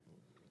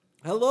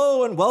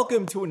Hello and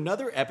welcome to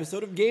another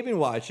episode of Game &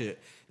 Watch It.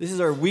 This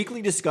is our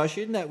weekly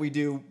discussion that we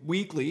do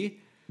weekly.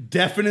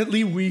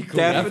 Definitely weekly.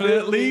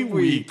 Definitely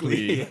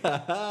weekly.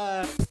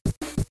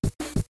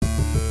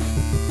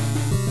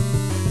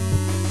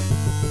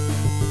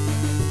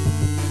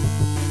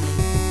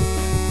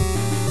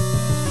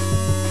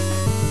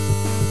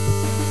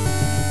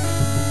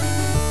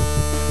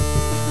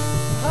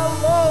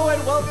 Hello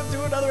and welcome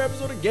to another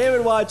episode of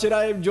Game & Watch It.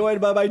 I am joined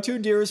by my two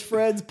dearest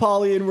friends,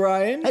 Polly and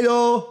Ryan.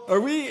 Hello.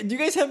 Do you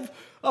guys have...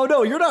 Oh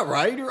no, you're not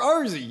Ryan, you're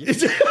Arzy.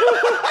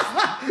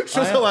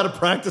 Shows how out of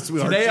practice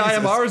we are. Today I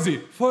am Jesus.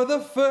 Arzy for the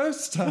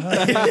first time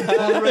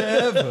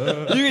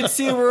forever. You can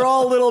see we're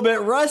all a little bit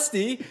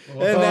rusty,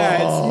 and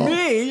that's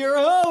me, your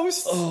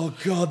host. Oh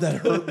God, that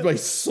hurt my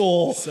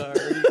soul. Sorry.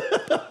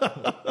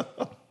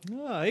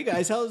 Hey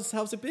guys,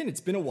 how's it been?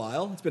 It's been a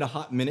while. It's been a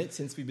hot minute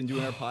since we've been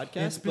doing our podcast.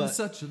 It's been but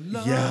such a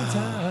long Yeah.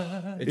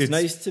 time. it's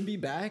nice to be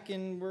back,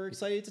 and we're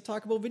excited to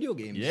talk about video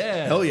games.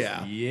 Yeah. Hell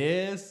yeah.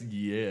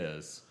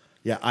 Yes.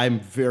 Yeah, I'm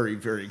very,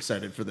 very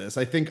excited for this.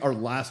 I think our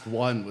last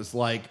one was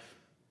like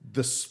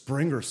the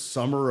spring or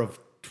summer of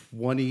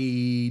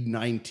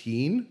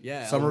 2019.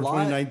 Yeah, Summer of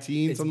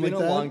 2019, something like that.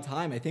 It's been a long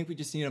time. I think we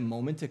just need a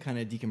moment to kind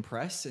of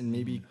decompress and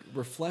maybe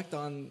reflect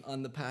on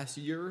the past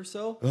year or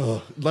so.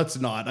 Ugh, let's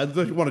not. I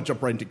want to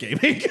jump right into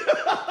gaming.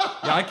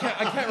 Yeah, I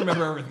can't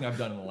remember everything I've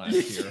done in the last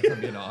year, if I'm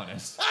being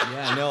honest.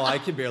 Yeah, no, I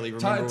can barely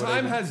remember.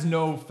 Time has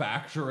no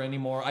factor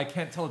anymore. I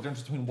can't tell the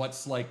difference between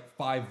what's like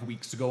 5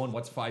 weeks ago and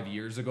what's 5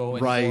 years ago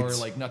anymore.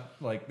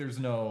 Right. There's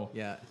no.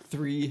 Yeah,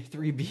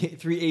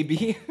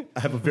 3AB. I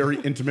have a very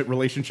intimate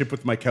relationship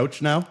with my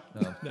couch now.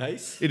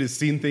 Nice. It has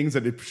seen things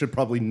that it should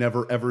probably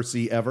never, ever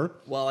see ever.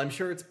 Well, I'm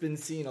sure it's been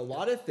seeing a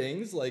lot of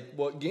things, like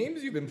what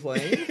games you've been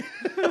playing.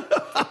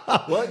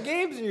 What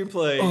games are you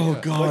playing? Oh,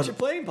 God. What you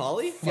playing,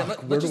 Polly? Yeah, Where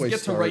let's do I just get to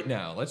start? right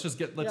now. Let's just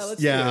get. Let's,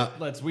 let's Yeah.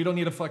 do it. We don't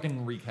need a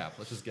fucking recap.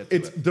 Let's just get to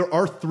it. There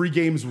are 3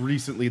 games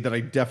recently that I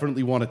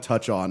definitely want to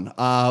touch on.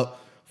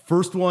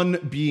 First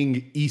one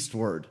being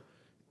Eastward.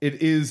 It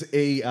is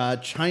a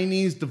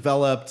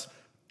Chinese-developed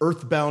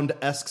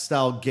Earthbound-esque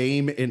style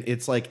game in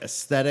its like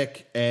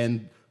aesthetic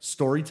and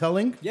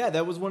storytelling. Yeah,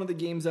 that was one of the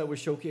games that was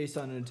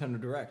showcased on a Nintendo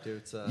Direct.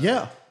 It's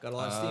Yeah. got a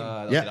lot of steam.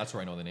 Okay, Yeah. that's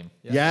where I know the name.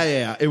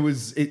 Yeah.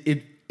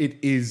 It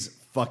is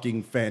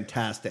fucking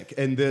fantastic.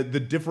 And the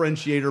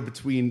differentiator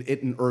between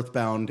it and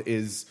Earthbound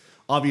is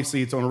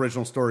obviously its own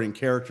original story and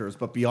characters,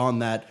 but beyond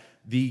that,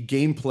 the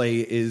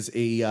gameplay is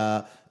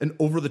an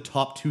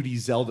over-the-top 2D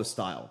Zelda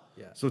style.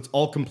 Yeah. So it's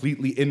all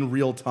completely in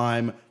real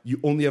time. You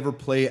only ever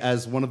play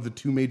as one of the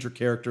 2 major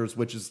characters,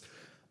 which is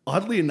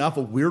oddly enough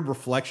a weird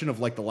reflection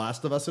of like The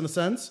Last of Us in a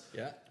sense.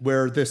 Yeah.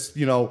 Where this,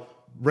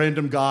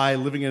 random guy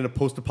living in a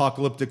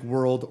post-apocalyptic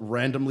world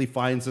randomly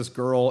finds this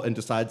girl and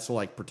decides to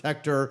like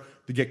protect her.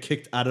 They get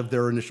kicked out of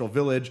their initial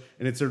village,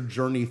 and it's their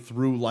journey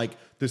through like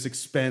this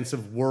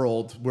expansive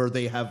world where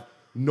they have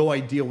no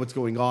idea what's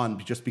going on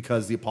just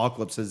because the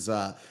apocalypse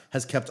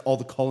has kept all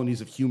the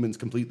colonies of humans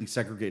completely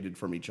segregated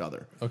from each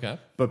other. Okay.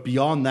 But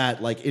beyond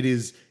that, like it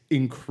is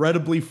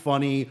incredibly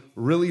funny,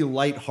 really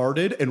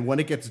lighthearted, and when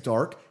it gets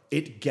dark,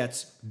 it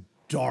gets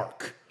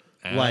dark.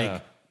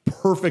 Like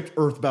perfect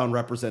Earthbound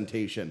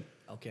representation.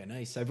 Okay,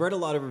 nice. I've read a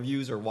lot of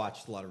reviews or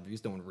watched a lot of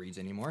reviews. No one reads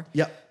anymore.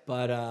 Yep.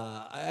 But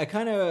I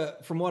kind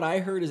of, from what I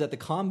heard, is that the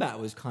combat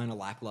was kind of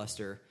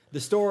lackluster.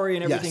 The story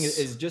and everything Yes.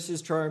 is just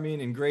as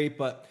charming and great,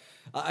 but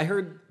I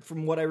heard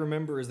from what I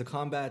remember is the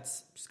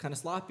combat's just kind of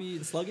sloppy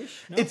and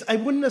sluggish. No? I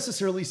wouldn't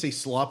necessarily say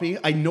sloppy.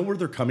 I know where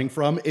they're coming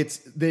from.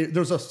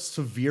 There's a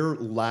severe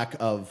lack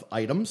of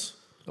items.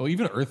 Oh,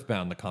 even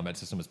Earthbound, the combat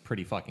system is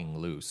pretty fucking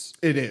loose.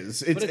 It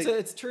is. But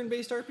it's a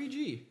turn-based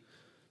RPG.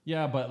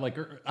 Yeah, but like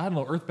I don't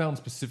know, Earthbound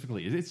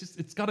specifically.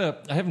 It's got a.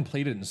 I haven't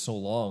played it in so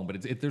long,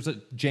 but there's a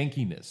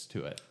jankiness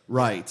to it.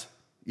 Right.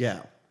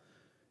 Yeah.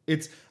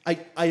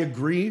 I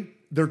agree.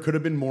 There could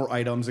have been more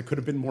items. It could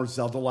have been more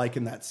Zelda-like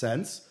in that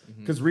sense.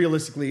 Because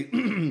realistically,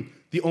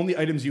 the only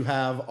items you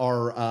have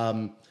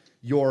are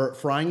your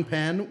frying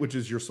pan, which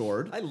is your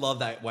sword. I love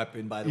that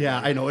weapon, by the way. Yeah,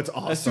 I know. It's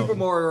awesome. A Super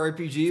Mario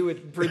RPG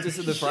with Princess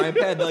and the Frying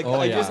Pan. Like,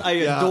 Oh, yeah. I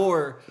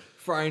adore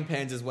frying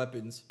pans as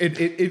weapons.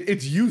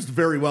 It's used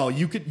very well.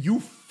 You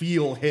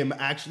feel him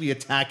actually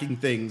attacking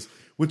things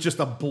with just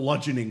a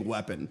bludgeoning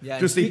weapon. Yeah,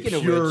 and just a speaking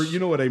of pure, which- you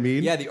know what I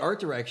mean? Yeah, the art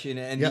direction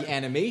and Yeah. the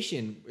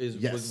animation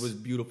Yes. was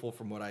beautiful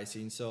from what I've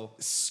seen. So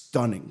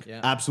Stunning.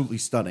 Yeah. Absolutely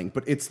stunning.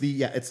 But it's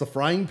the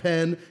frying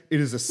pan. It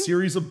is a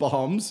series of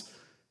bombs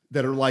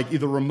that are like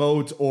either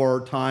remote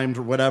or timed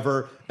or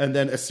whatever, and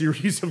then a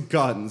series of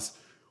guns,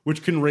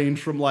 which can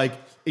range from like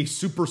a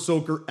Super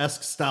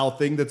Soaker-esque style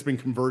thing that's been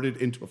converted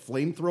into a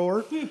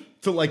flamethrower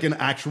to like an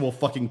actual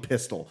fucking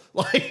pistol.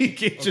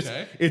 Like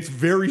it's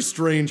very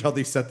strange how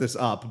they set this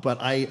up, but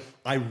I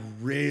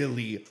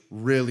really,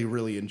 really,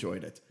 really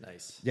enjoyed it.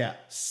 nice. Yeah.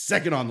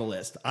 Second on the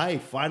list, I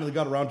finally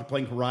got around to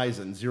playing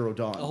Horizon Zero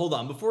Dawn. Hold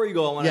on, before you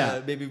go, I want to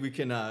Yeah. maybe we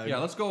can. Yeah,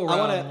 let's go I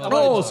around. wanna-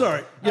 Oh,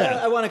 sorry. Yeah.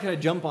 I want to kind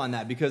of jump on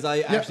that because I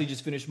actually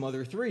just finished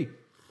Mother 3.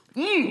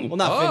 Well,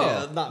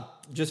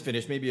 not just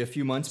finished. Maybe a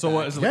few months. So back.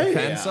 what is it, like a Yeah,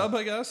 fan yeah. sub,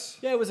 I guess?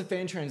 Yeah, it was a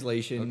fan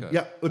translation. Okay.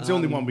 Yeah, it's the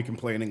only one we can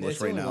play in English It's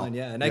the right only now. one,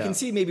 yeah, and I can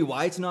see maybe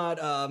why it's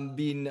not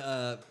being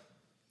what's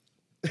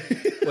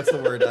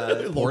the word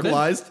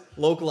localized.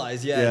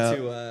 localized,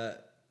 Yeah.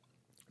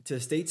 to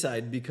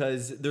stateside,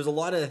 because there's a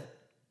lot of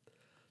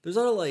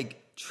like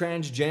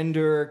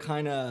transgender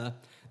kind of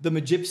the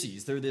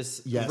Magypsies. They're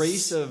this Yes.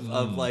 race of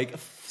like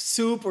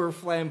super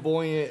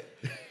flamboyant.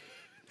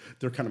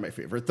 They're kind of my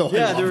favorite, though.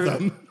 Yeah, I love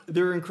them.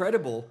 they're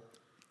incredible,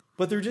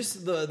 but they're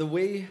just the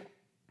way.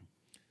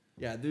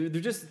 Yeah, they're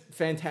just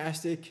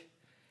fantastic.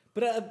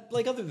 But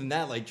like other than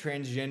that, like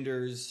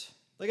transgenders,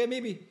 like I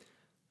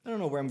don't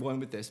know where I'm going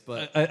with this,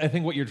 but I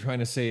think what you're trying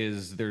to say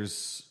is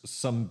there's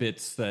some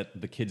bits that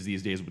the kids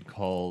these days would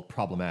call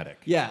problematic.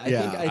 yeah, I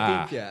Yeah. think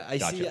I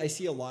Gotcha.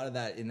 see a lot of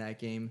that in that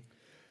game.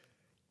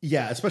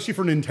 Yeah, especially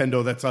for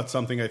Nintendo, that's not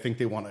something I think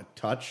they want to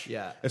touch.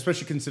 Yeah.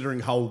 Especially considering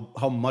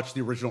how much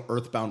the original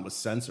Earthbound was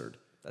censored.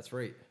 That's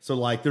right. So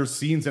like there's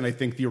scenes in I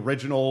think the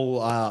original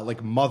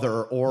like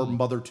Mother or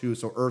Mother 2,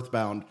 so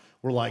Earthbound,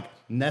 where like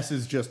Ness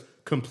is just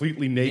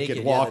completely naked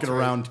Yeah, walking that's right.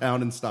 around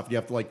town and stuff. You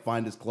have to like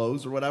find his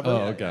clothes or whatever. Oh,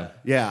 okay.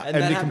 Yeah, and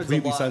that they happens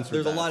completely a lot. censored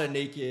There's that. a lot of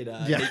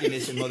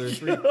nakedness in Mother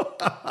 3.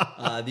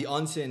 The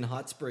onsen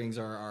hot springs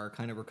are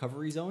kind of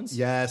recovery zones.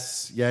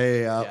 Yes. Yeah.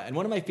 Yeah, and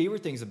one of my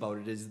favorite things about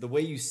it is the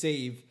way you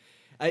save.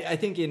 I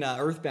think in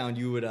Earthbound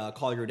you would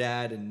call your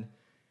dad and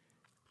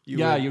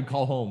You'd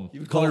call home.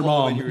 you would Call your home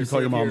mom. and you were You call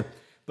your safe mom. here.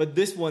 But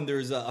this one,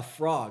 there's a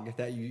frog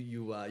that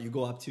you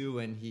go up to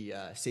and he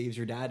saves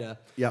your data.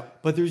 Yep.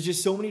 But there's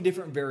just so many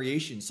different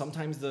variations.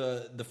 Sometimes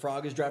the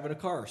frog is driving a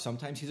car.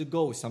 Sometimes he's a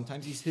ghost.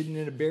 Sometimes he's hidden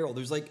in a barrel.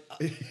 There's like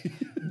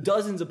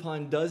dozens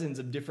upon dozens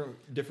of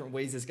different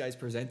ways this guy's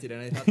presented,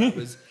 and I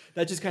thought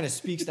that just kind of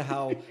speaks to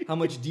how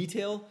much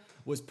detail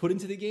was put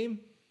into the game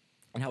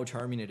and how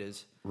charming it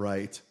is.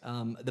 Right.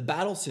 The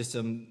battle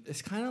system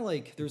is kind of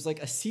like there's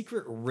like a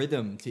secret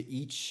rhythm to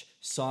each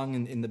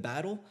song in the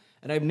battle,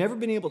 and I've never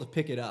been able to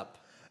pick it up.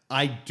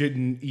 I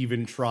didn't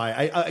even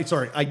try.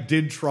 I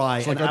did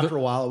try, So, and like, after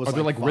a while, it was are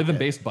there like fuck rhythm it.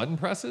 based button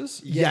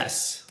presses?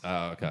 Yes.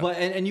 Oh, okay. But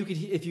and you could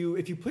if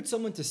you put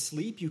someone to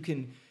sleep, you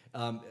can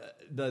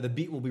the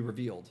beat will be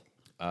revealed.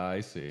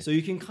 I see. So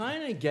you can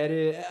kind of get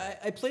it.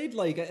 I played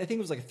like I think it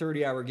was like a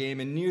 30-hour game,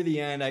 and near the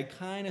end, I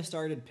kind of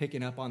started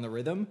picking up on the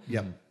rhythm.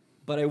 Yep.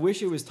 But I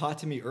wish it was taught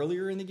to me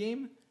earlier in the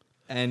game,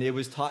 and it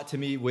was taught to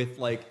me with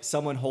like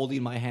someone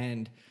holding my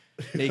hand,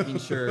 making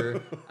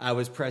sure I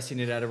was pressing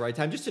it at the right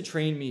time, just to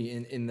train me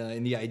in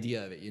the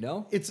idea of it. You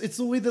know? It's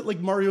the way that like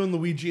Mario and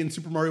Luigi and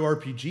Super Mario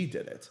RPG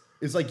did it.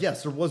 It's like,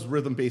 yes, there was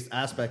rhythm-based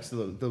aspects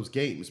to those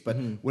games, but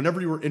whenever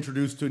you were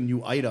introduced to a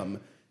new item,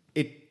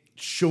 it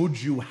showed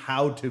you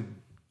how to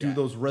do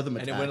those rhythm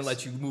attacks. And it wouldn't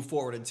let you move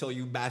forward until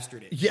you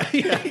mastered it. Yeah,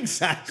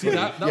 exactly.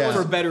 that Yeah. was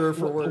For better or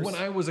for worse. When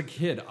I was a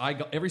kid,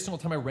 every single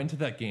time I rented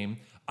that game,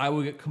 I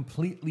would get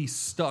completely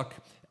stuck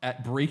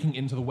at breaking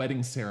into the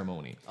wedding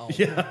ceremony.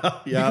 Yeah.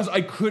 Because I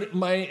could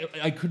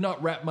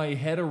not wrap my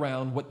head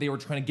around what they were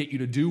trying to get you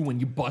to do when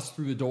you bust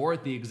through the door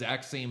at the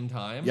exact same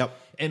time. Yep.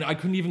 And I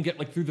couldn't even get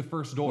like through the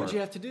first door. What did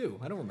you have to do?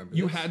 I don't remember.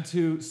 You this. had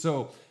to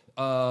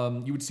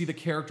you would see the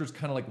characters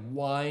kind of like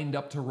wind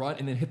up to run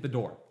and then hit the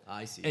door.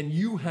 I see. And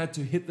you had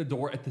to hit the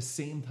door at the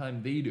same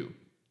time they do.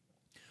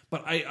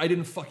 But I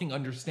didn't fucking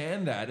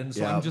understand that. And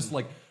so Yeah. I'm just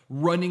like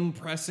running,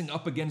 pressing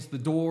up against the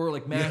door,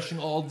 like mashing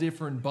all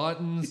different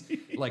buttons.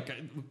 Like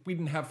we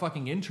didn't have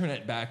fucking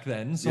internet back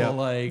then. So Yeah.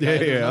 like Yeah,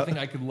 there's yeah. nothing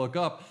I could look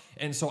up.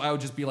 And so I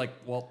would just be like,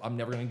 well, I'm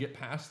never going to get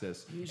past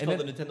this. You just And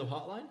called then, the Nintendo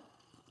hotline?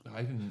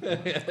 I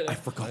didn't. I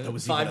forgot that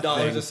was even a $5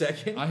 thing. a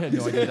second. I had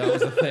no idea that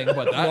was a thing.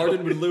 But that,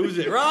 Martin would lose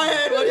it.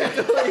 Ryan, what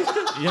are you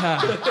doing?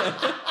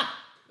 yeah.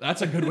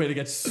 That's a good way to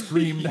get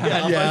screamed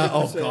at. Yeah.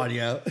 Oh 100%. god.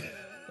 Yeah.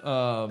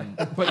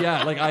 But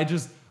yeah, like I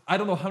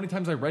don't know how many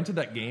times I rented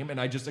that game and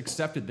I just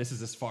accepted this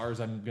is as far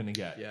as I'm gonna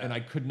get. Yeah. And I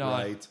could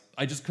not Right.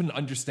 I just couldn't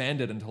understand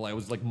it until I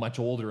was like much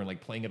older and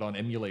like playing it on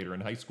emulator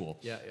in high school.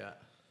 Yeah.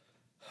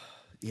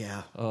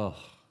 Yeah. Oh.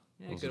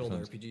 Yeah, Those good are old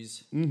times.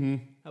 RPGs. Mm-hmm.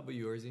 How about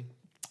you, Arzy?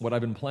 What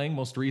I've been playing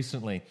most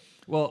recently.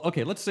 Well,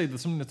 okay, let's say that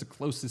something that's the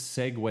closest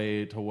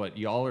segue to what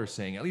y'all are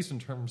saying, at least in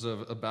terms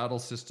of battle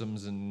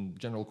systems and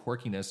general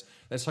quirkiness.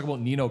 Let's talk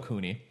about Ni no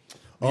Kuni.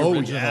 The Oh,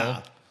 original,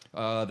 yeah.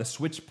 the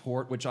Switch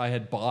port, which I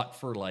had bought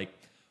for like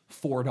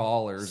 $4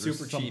 or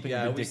Super cheap, something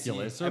yeah, we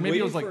ridiculous. see. Or I'm maybe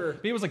it was waiting like for-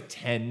 maybe it was like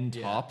 10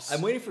 tops.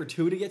 I'm waiting for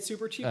 2 to get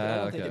super cheap, but I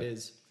don't think okay. it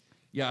is.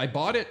 Yeah, I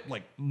bought it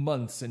like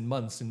months and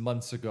months and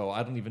months ago.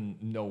 I don't even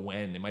know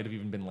when. It might have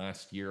even been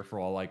last year for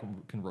all I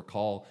can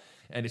recall.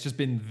 And it's just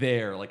been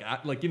there. Like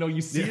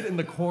you see it in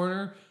the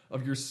corner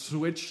of your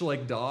Switch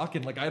like dock.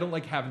 And like, I don't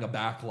like having a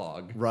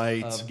backlog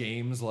Right. of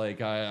games. Like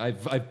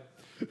I've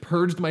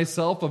purged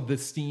myself of the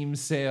Steam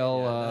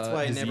sale That's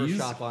why I never disease.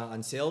 shop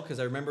on sale, because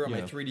I remember on my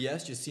Yeah.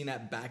 3DS just seeing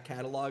that back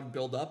catalog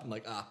build up. I'm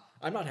like,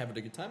 I'm not having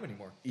a good time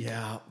anymore.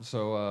 Yeah.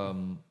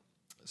 So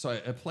I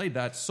played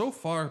that. So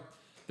far,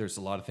 there's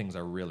a lot of things I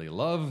really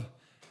love,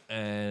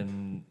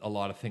 and a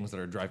lot of things that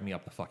are driving me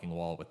up the fucking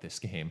wall with this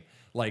game.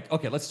 Like,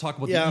 okay, let's talk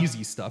about Yeah. the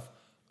easy stuff.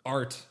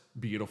 Art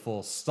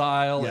beautiful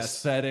style, Yes.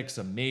 aesthetics,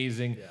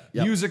 amazing.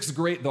 Yep. Music's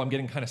great, though I'm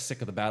getting kind of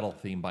sick of the battle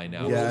theme by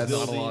now. Yes. There's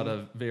not a lot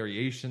of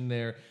variation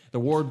there. The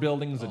world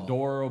building's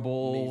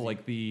adorable. amazing.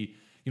 Like the,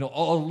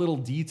 all the little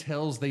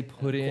details they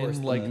put Of course,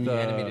 in, like the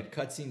animated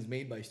cutscenes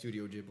made by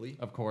Studio Ghibli.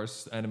 of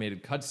course,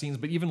 animated cutscenes,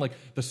 but even like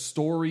the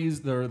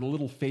stories, the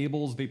little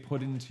fables they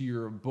put into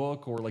your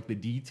book, or like the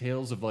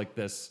details of like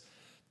this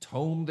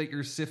tome that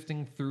you're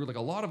sifting through, like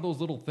a lot of those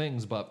little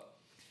things. But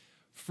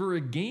for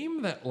a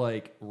game that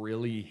like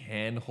really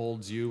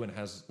handholds you and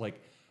has like,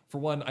 for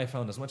one, I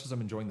found as much as I'm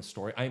enjoying the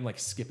story, I'm like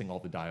skipping all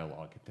the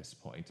dialogue at this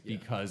point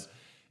because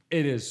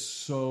it is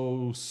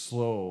so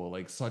slow,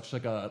 like such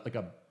like a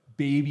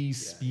baby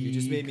speed. You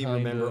just made me kind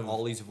remember of-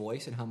 Ollie's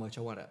voice and how much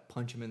I want to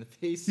punch him in the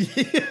face.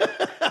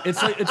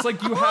 It's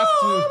like you have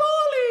to.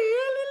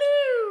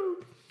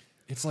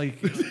 It's like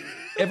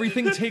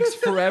everything takes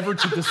forever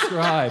to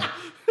describe.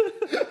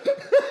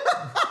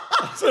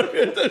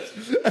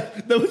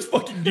 That was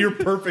fucking near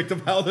perfect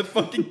of how the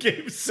fucking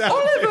game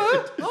sounded.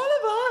 Oliver.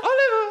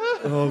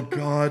 Oh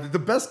god, the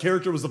best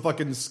character was the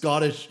fucking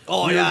Scottish.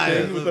 Oh, weird yeah,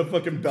 thing yeah, with the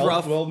fucking belt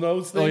gruff- well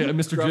nose thing. Oh yeah,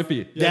 Mr. Gruff-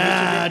 Drippy.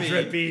 Yeah, Mr.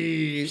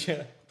 Drippy.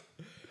 Yeah.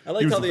 I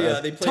liked was how the they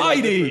best. they played all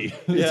Tidy.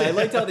 different- Yeah, I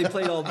liked how they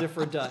played all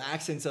different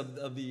accents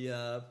of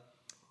the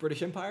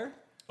British Empire.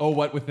 Oh,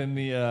 what within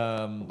the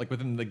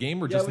within the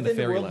game or just in the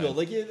within the world Fairyland?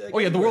 build,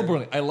 like the world world.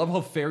 building. I love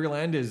how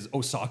Fairyland is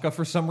Osaka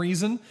for some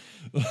reason.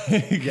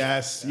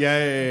 Yes,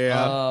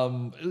 yeah.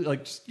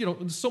 Like just,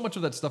 so much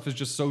of that stuff is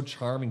just so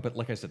charming. But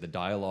like I said, the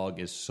dialogue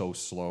is so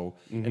slow,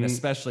 and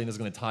especially, and this is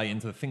going to tie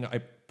into the thing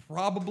I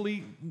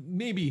probably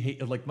maybe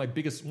hate. Like one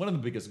of the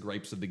biggest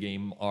gripes of the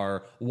game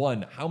are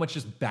one, how much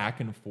just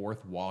back and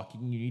forth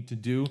walking you need to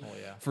do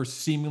for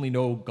seemingly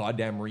no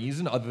goddamn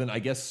reason, other than I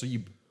guess so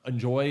you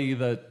enjoy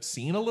the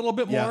scene a little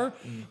bit Yeah. more.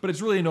 But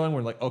it's really annoying.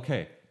 We're like,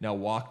 okay, now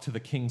walk to the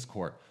king's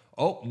court.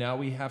 Oh, now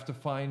we have to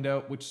find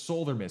out which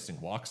soul they're missing.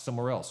 Walk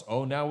somewhere else.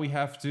 Oh, now we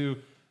have to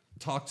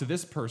talk to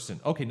this person.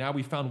 Okay, now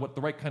we found what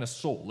the right kind of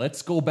soul.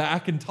 Let's go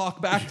back and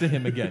talk back to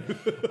him again.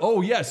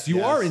 Oh, yes,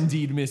 you are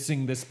indeed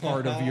missing this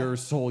part of your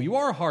soul. You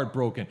are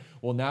heartbroken.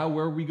 Well, now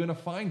where are we going to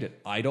find it?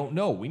 I don't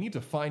know. We need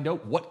to find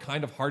out what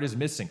kind of heart is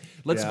missing.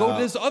 Let's go Yeah.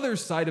 to this other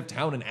side of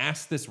town and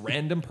ask this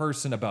random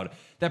person about it.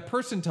 That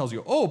person tells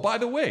you, oh, by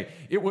the way,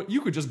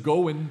 you could just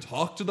go and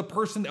talk to the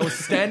person that was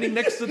standing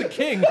next to the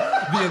king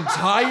the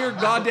entire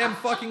goddamn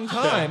fucking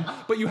time,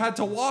 but you had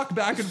to walk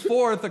back and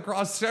forth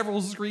across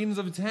several screens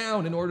of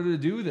town in order to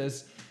do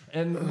this.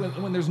 And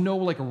when there's no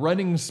like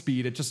running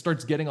speed, it just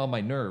starts getting on my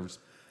nerves.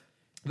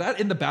 That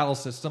in the battle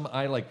system,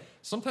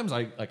 sometimes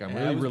I'm I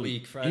was really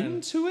weak, friend.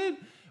 into it.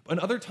 And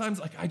other times,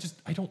 like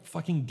I don't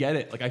fucking get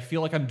it. Like I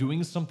feel like I'm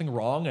doing something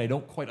wrong, and I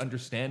don't quite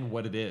understand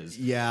what it is.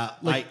 Yeah,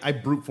 I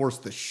brute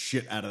forced the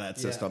shit out of that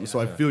system, so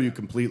I feel you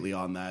completely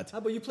on that. How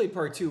about you played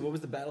part 2? What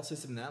was the battle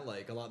system in that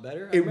like? A lot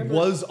better? I It remember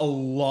was a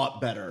lot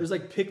better. There's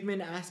like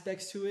Pikmin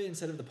aspects to it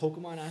instead of the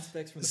Pokemon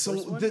aspects from the So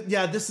first one.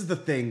 this is the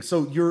thing.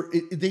 So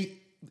they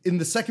in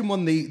the second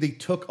one they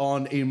took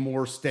on a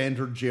more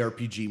standard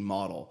JRPG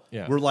model.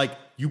 Yeah. Where like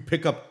you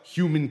pick up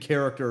human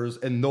characters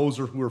and those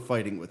are who are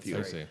fighting with you.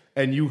 I see.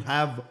 And you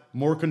have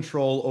more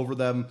control over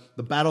them.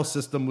 The battle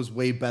system was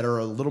way better,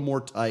 a little more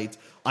tight.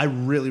 I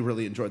really,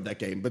 really enjoyed that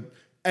game. But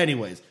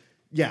anyways,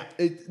 yeah,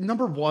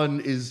 number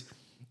one is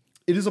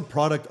it is a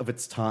product of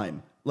its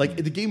time. Like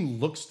the game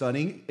looks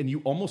stunning, and you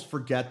almost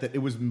forget that it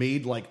was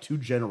made like 2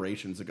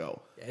 generations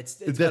ago. Yeah, it's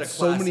got a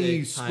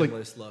classic,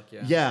 timeless look.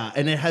 Yeah.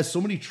 And it has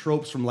so many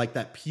tropes from like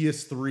that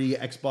PS3,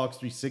 Xbox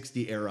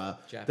 360 era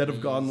that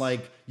have gone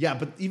like,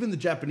 but even the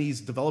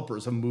Japanese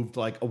developers have moved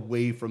like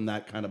away from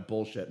that kind of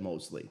bullshit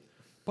mostly.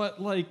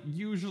 But like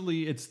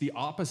usually it's the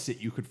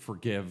opposite you could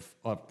forgive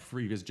a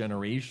previous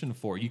generation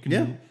for. You can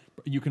Yeah.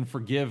 you can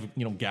forgive,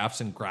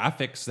 gaffes in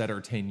graphics that are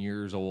 10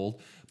 years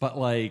old, but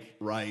like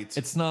Right.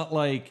 it's not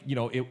like,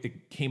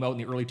 it came out in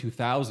the early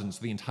 2000s,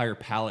 so the entire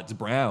palette's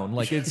brown.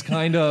 Like it's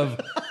kind of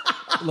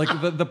like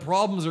the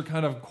problems are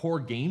kind of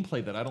core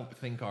gameplay that I don't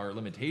think are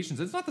limitations.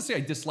 It's not to say I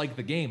dislike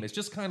the game. It's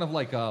just kind of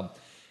like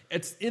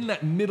it's in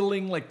that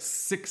middling like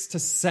 6 to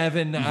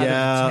 7 out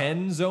Yeah. of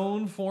 10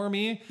 zone for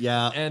me.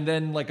 Yeah. And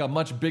then like a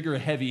much bigger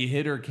heavy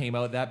hitter came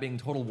out, that being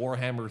Total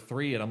Warhammer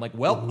 3, and I'm like,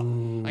 well,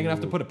 I'm gonna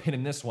have to put a pin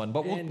in this one,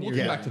 but we'll And get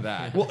you're- back to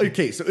that. Well,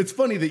 okay, so it's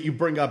funny that you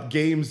bring up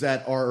games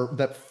that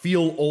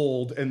feel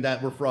old and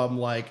that were from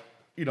like,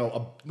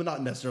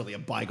 not necessarily a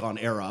bygone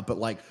era, but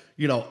like,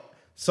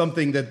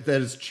 something that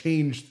has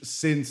changed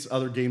since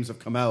other games have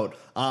come out.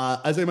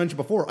 As I mentioned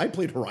before, I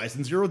played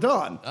Horizon Zero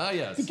Dawn. Ah,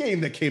 yes. The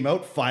game that came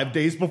out 5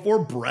 days before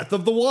Breath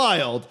of the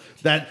Wild.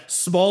 That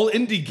small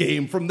indie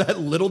game from that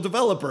little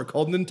developer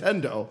called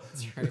Nintendo.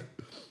 That's right.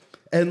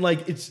 And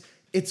like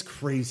it's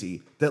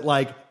crazy that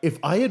like if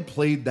I had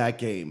played that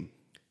game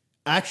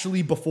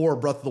actually before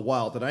Breath of the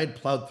Wild and I had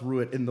plowed through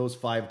it in those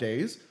 5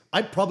 days,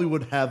 I probably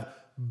would have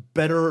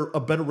a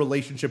better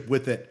relationship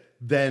with it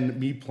than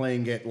me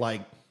playing it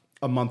like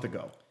a month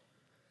ago.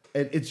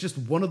 And it's just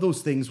one of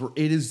those things where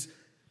it is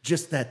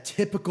just that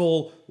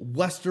typical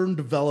Western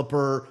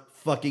developer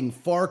fucking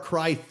Far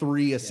Cry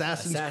 3,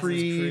 Assassin's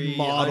Creed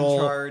model.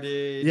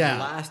 Uncharted, Yeah.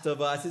 Last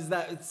of Us. Is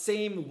that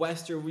same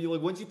Western?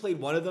 Like once you played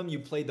one of them, you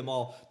played them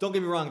all. Don't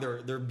get me wrong;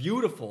 they're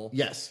beautiful.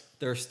 Yes.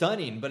 They're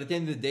stunning. But at the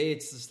end of the day,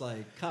 it's just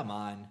like, come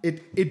on.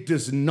 It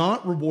does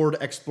not reward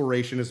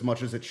exploration as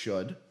much as it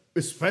should,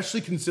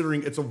 especially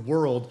considering it's a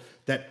world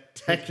that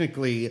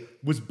technically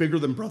was bigger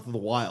than Breath of the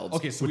Wild.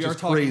 Okay, so which we are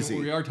is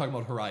crazy. talking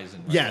about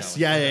Horizon. Right Yes,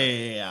 now.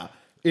 yeah.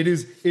 It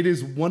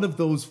is one of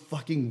those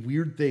fucking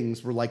weird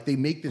things where like they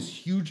make this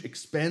huge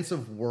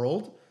expansive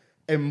world,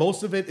 and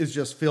most of it is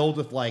just filled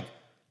with like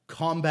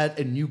combat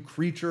and new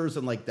creatures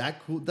and like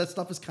that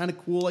stuff is kind of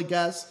cool, I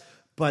guess.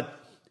 But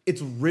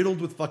it's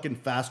riddled with fucking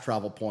fast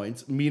travel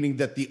points, meaning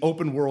that the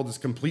open world is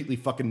completely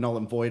fucking null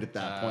and void at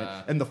that point.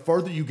 And the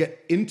farther you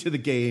get into the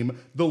game,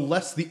 the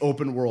less the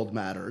open world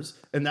matters.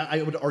 And that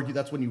I would argue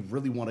that's when you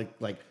really want to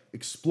like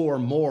explore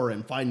more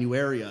and find new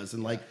areas.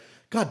 And like,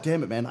 God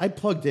damn it, man, I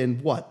plugged in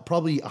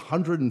probably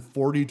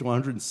 140 to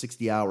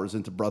 160 hours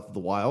into Breath of the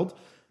Wild.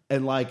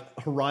 And like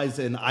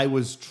Horizon, I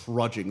was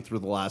trudging through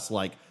the last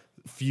like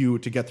few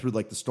to get through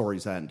like the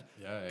story's end.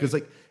 Because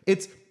like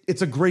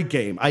it's a great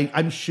game.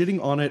 I'm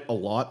shitting on it a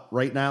lot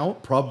right now,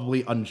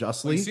 probably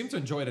unjustly. Well, you seem to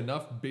enjoy it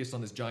enough based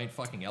on this giant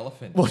fucking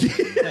elephant. Well,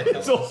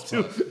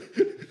 so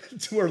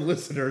to our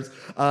listeners,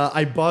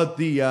 I bought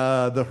the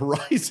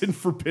Horizon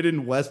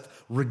Forbidden West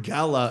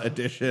Regala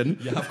edition.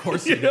 Yeah, of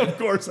course you did. Of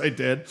course I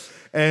did.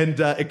 And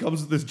it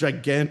comes with this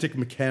gigantic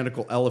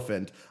mechanical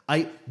elephant.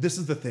 This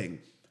is the thing.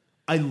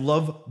 I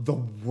love the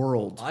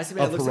world Honestly,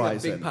 man, of it looks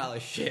Horizon. like a big pile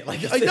of shit.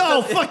 Like I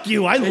know, fuck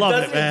you. I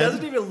love it, man. It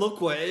doesn't even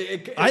look what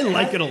I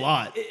like it a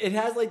lot. It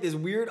has like this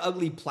weird,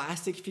 ugly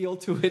plastic feel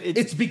to it.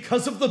 It's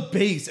because of the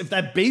base. If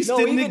that base no,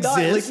 didn't even not.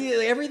 exist,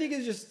 Like, everything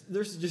is just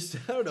there's just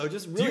I don't know,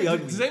 just really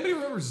ugly. Does anybody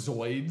remember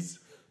Zoids?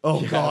 oh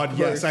Yeah, God, of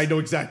yes, course. I know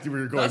exactly where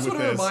you're going That's with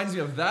what it this. reminds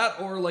me of.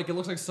 That, or like it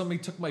looks like somebody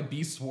took my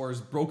Beast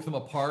Wars, broke them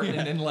apart, and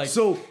then like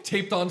So-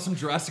 taped on some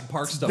Jurassic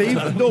Park stuff.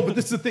 No, but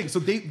this is the thing. So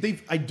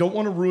they've. I don't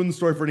want to ruin the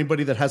story for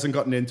anybody that hasn't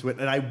gotten into it.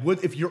 And I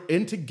would, if you're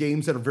into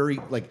games that are very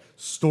like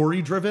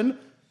story driven,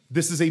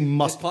 this is a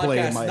must play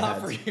in Podcast's my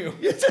not head. for you.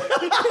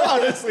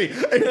 Honestly,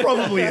 it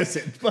probably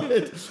isn't, but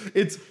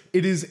it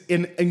is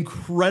an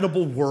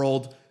incredible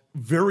world,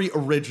 very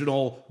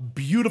original,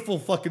 beautiful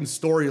fucking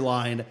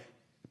storyline,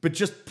 but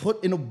just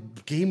put in a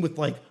game with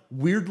like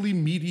weirdly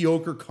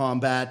mediocre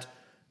combat,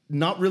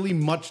 not really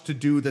much to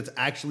do that's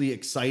actually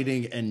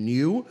exciting and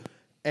new,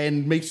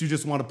 and makes you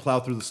just want to plow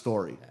through the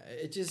story.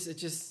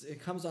 It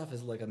comes off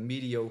as like a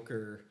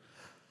mediocre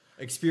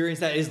experience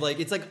that is like,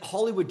 it's like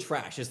Hollywood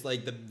trash. It's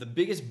like the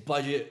biggest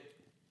budget,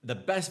 the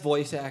best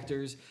voice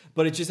actors,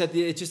 but it's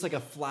just like a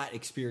flat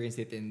experience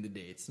at the end of the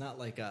day. It's not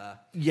like a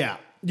Yeah,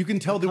 you can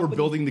tell they were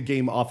building the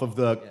game off of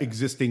the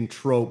existing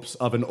tropes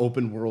of an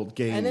open world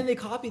game. and then they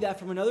copy that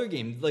from another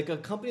game. Like a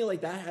company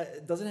like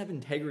that doesn't have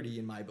integrity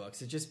in my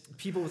books. It's just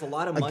people with a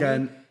lot of money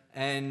Again,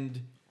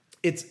 and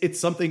It's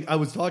something I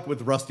was talking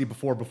with Rusty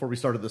before we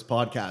started this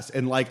podcast,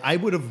 and like I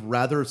would have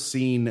rather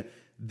seen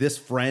this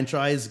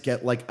franchise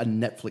get like a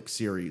Netflix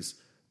series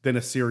than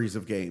a series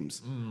of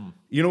games.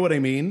 You know what I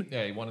mean?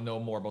 Yeah, you want to know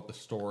more about the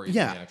story.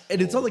 Yeah, the actual-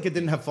 and it's not like I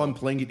didn't have fun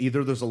playing it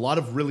either. There's a lot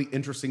of really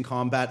interesting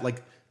combat.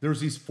 Like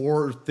there's these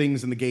 4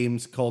 things in the game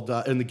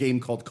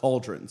called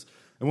cauldrons,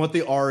 and what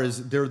they are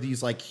is they're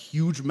these like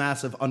huge,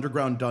 massive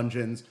underground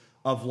dungeons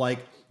of like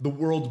the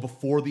world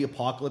before the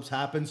apocalypse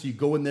happens. So you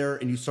go in there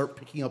and you start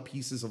picking up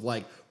pieces of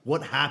like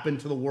what happened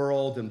to the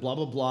world and blah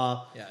blah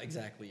blah. yeah,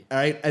 exactly. All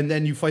right, and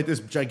then you fight this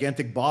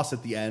gigantic boss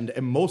at the end,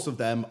 and most of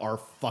them are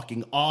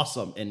fucking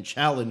awesome and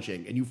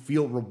challenging, and you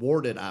feel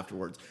rewarded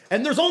afterwards.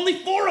 And there's only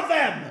 4 of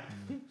them.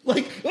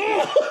 Like,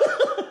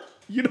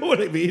 you know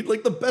what I mean?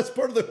 Like the best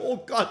part of the whole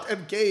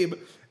goddamn game,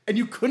 and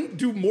you couldn't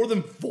do more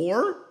than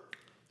 4.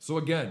 So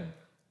again,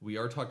 we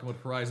are talking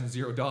about Horizon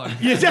Zero Dawn.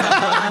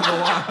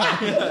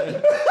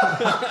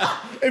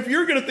 If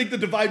you're gonna think the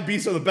Divine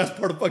Beasts are the best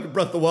part of fucking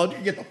Breath of the Wild, you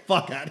can get the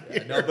fuck out of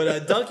here. No,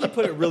 but Donkey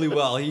put it really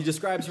well. He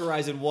describes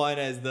Horizon 1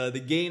 as the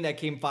game that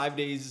came 5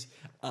 days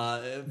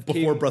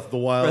Before Breath of the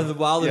Wild. Breath of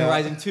the Wild, and Yeah.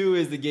 Horizon 2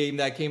 is the game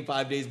that came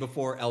 5 days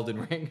before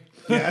Elden Ring.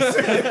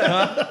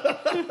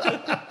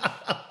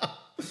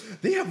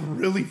 They have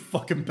really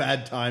fucking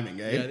bad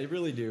timing, eh? Yeah, they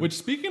really do. Which,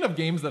 speaking of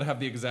games that have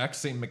the exact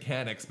same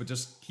mechanics but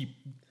just keep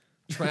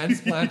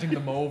transplanting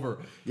them over,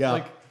 Yeah.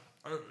 like,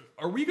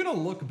 are we gonna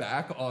look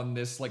back on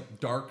this like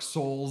Dark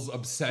Souls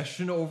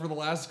obsession over the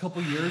last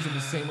couple years in the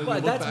same way we but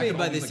look that's back made at all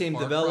by the these, like, same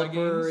Far Cry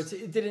developer. games?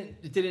 It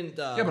didn't.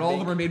 Yeah, but all of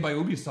them are made by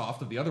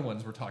Ubisoft. Of the other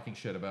ones we're talking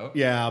shit about.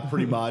 Yeah,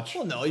 pretty much.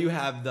 Well, no, you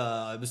have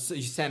the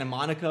Santa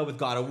Monica with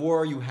God of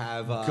War. You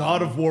have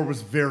God of War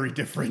was very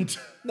different.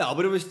 No,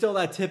 but it was still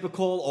that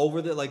typical over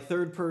the like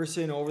third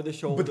person, over the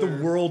shoulder. But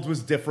the world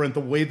was different. The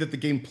way that the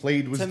game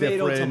played was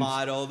tomato, different.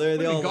 tomato.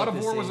 They all God look of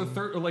the War was same.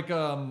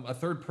 a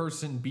third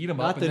person beat 'em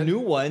Not up. the and new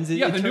ones.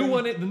 Yeah, It the new turned-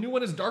 one. The new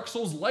one is Dark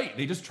Souls Light.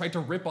 They just tried to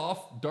rip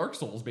off Dark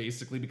Souls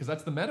basically because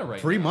that's the meta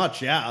right Pretty now.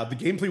 much, yeah. The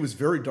gameplay was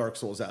very Dark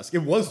Souls-esque.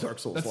 It was Dark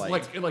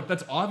Souls-like. That's like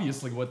that's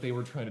obviously what they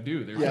were trying to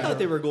do. They were I trying thought to-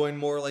 they were going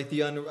more like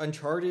the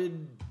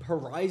Uncharted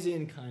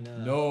Horizon kind of.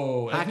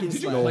 No, Hack and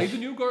did you slash. play the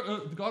new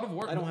God of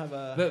War? I don't have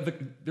a-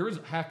 There is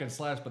hack and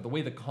slash, but the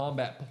way the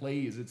combat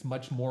plays, it's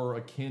much more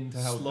akin to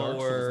how Slower, Dark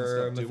Souls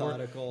and stuff do. Where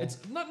methodical. It's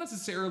not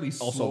necessarily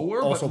Also-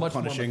 slower, also but much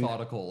punishing. more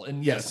methodical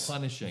and Yes,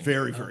 punishing.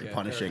 Very, very Okay,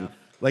 punishing. fair enough.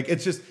 Like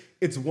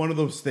it's one of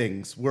those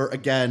things where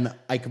again,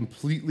 I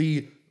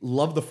completely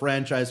love the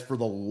franchise for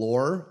the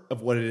lore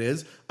of what it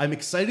is. I'm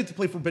excited to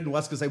play Forbidden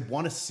West because I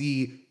want to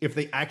see if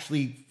they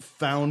actually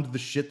found the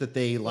shit that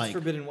they What's like.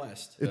 Forbidden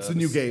West. It's a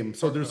new game.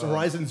 So there's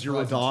Horizon Zero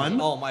Horizon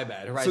Dawn. Oh, my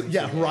bad. So Horizon.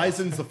 yeah, Zero.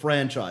 Horizon's the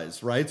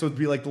franchise, right? So it'd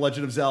be like The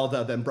Legend of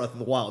Zelda, then Breath of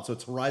the Wild. So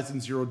it's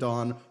Horizon Zero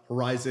Dawn,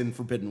 Horizon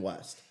Forbidden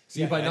West. See,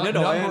 Yeah, by yeah, not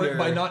no, I numbering, under-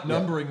 by not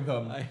numbering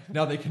them, I-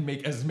 now they can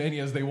make as many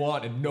as they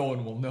want, and no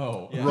one will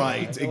know. Yeah.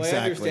 Right, No,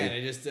 exactly. I understand.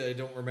 I just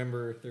don't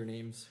remember their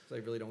names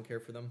because I really don't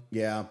care for them.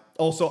 Yeah.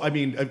 Also, I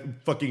mean, a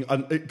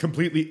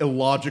completely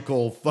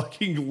illogical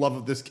fucking love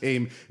of this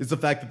game is the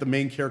fact that the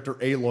main character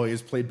Aloy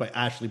is played by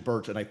Ashley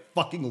Birch, and I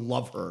fucking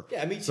love her.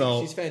 Yeah, me too.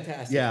 So, She's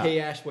fantastic. yeah.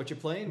 Hey Ash, what you're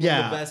playing? One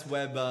Yeah. of the best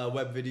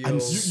web video. I'm You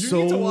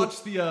So- need to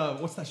watch the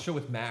what's that show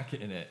with Mac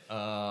in it?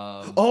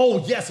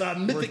 Oh yes,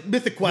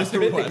 Mythic Quest.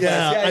 Mythic Quest.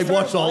 Yeah, I started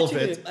watched all of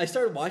watching it. I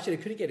started watching it.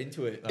 I couldn't get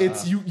into it.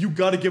 It's you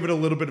got to give it a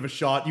little bit of a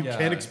shot. You Yeah.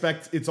 can't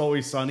expect It's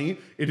Always Sunny.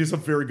 It is a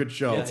very good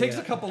show. It takes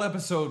yeah. a couple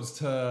episodes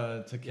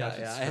to catch Yeah, it.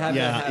 yeah, I straight. have-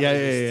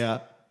 Yeah.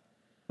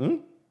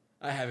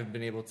 I haven't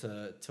been able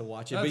to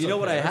watch it, That's but you know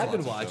what okay. I There's have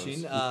been lots of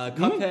watching?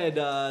 shows.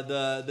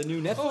 Cuphead, the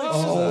new Netflix.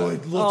 Oh,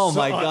 it looks Oh so,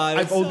 my God,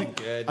 I've it's so only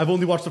good. I've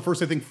only watched the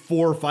first I think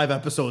 4 or 5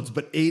 episodes,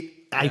 but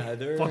 8 Yeah, I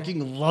they're-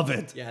 fucking love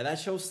it. Yeah, that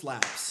show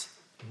slaps.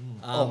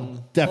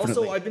 Definitely.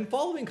 Also, I've been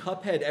following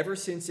Cuphead ever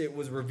since it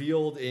was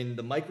revealed in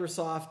the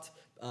Microsoft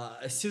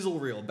sizzle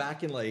reel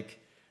back in like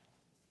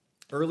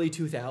early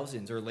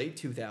 2000s or late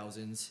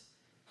 2000s.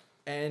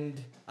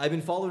 And I've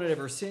been following it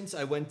ever since.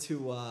 I went to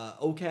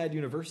OCAD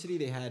University.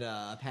 They had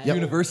a panel.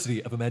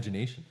 University of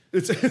Imagination.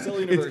 It's Still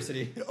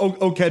University.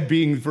 OCAD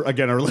being for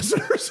again our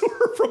listeners who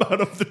are from out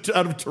of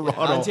Toronto.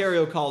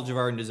 Ontario College of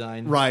Art and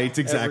Design. Right,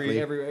 exactly.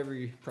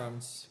 Every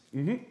province.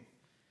 Mm-hmm.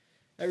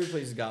 Every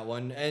place has got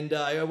one. And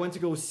I went to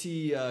go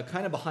see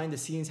kind of behind the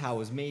scenes how it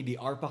was made, the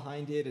art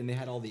behind it, and they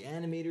had all the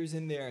animators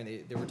in there, and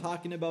they were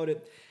talking about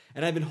it.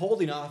 And I've been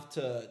holding off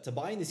to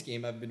buying this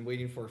game. I've been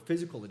waiting for a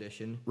physical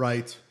edition,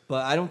 Right.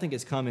 but I don't think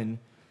it's coming.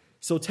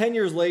 So 10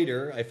 years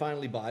later, I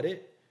finally bought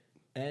it.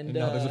 And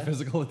Now there's a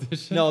physical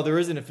edition. no, there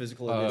isn't a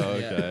physical Oh, edition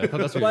okay. yet. I thought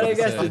that's what But you I were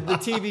guess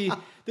gonna say.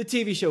 the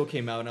TV show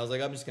came out, and I was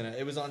like, I'm just gonna.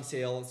 It was on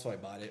sale, so I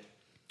bought it.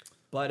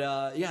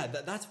 But yeah,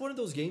 that's one of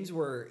those games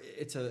where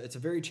it's a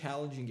very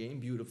challenging game,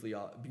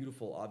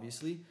 beautiful,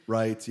 obviously.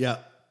 Right. Yeah.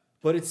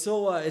 But it's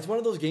one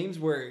of those games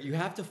where you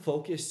have to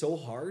focus so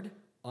hard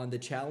on the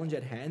challenge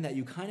at hand that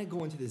you kind of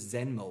go into this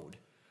Zen mode,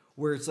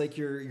 where it's like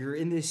you're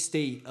in this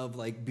state of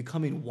like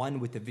becoming one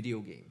with the video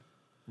game.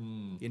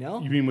 You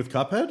know, You mean with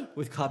Cuphead?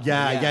 With Cuphead,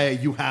 Yeah. yeah.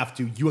 You have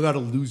to. You got to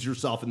lose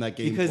yourself in that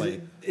because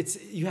gameplay.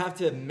 it's you have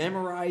to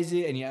memorize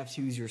it and you have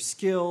to use your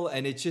skill,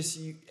 and it's just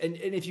and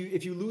if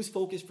you lose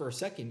focus for a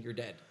second, you're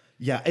dead.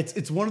 Yeah,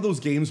 it's one of those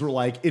games where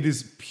like it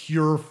is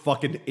pure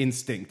fucking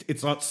instinct.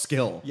 It's not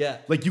skill. Yeah.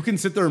 Like you can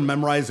sit there and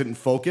memorize it and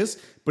focus,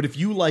 but if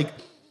you like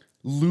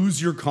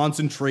lose your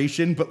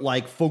concentration but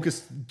like focus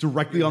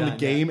directly You're on the done,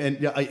 game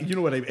and you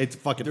know what it's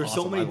fucking There's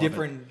awesome. so I many love it.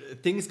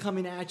 different things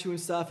coming at you and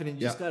stuff, and you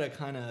just Yeah. gotta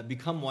kind of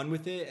become one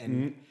with it.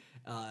 And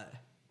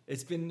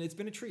it's been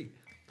a treat.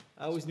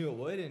 I always knew it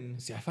would, and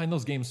See, I find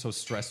those games so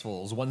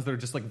stressful. Those ones that are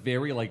just like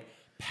very like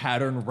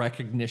pattern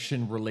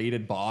recognition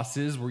related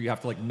bosses where you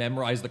have to like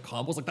memorize the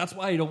combos. Like that's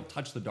why I don't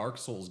touch the Dark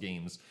Souls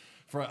games.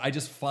 I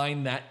just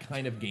find that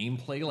kind of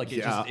gameplay like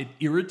it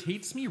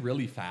irritates me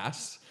really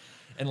fast.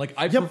 And like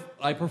I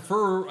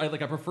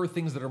prefer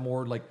things that are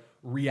more like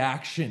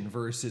reaction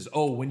versus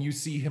when you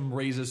see him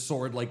raise his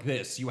sword like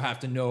this, you have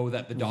to know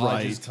that the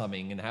dodge is Right.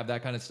 coming and have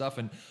that kind of stuff.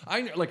 And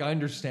I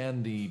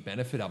understand the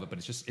benefit of it, but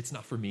it's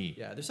not for me.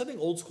 yeah, there's something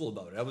old school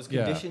about it. I was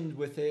Yeah. conditioned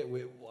with it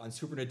on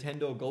Super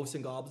Nintendo, Ghosts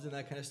and Goblins, and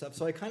that kind of stuff.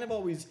 So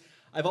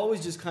I've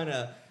always just kind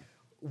of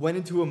went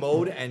into a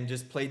mode and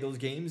just played those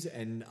games,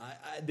 and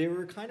they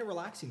were kind of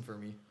relaxing for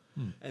me,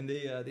 and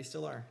they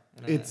still are.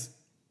 And It's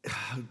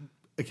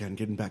again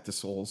getting back to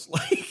Souls.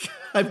 Like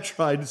I've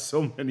tried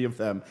so many of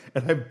them,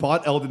 and I've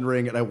bought Elden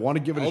Ring, and I want to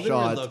give it a Elden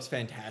shot. Ring looks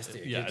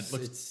fantastic. Yeah, It's- it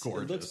looks It looks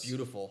gorgeous.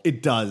 beautiful.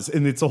 It does,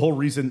 and it's a whole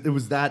reason. It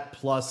was that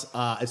plus,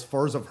 as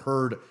far as I've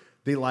heard,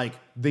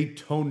 they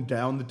toned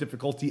down the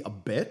difficulty a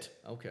bit,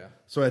 Okay.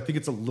 so I think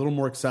it's a little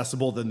more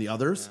accessible than the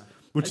others,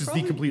 which I'd is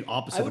probably- the complete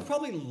opposite. I would of,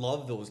 probably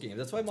love those games.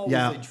 That's why I'm always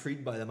Yeah.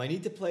 intrigued by them. I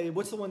need to play.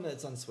 What's the one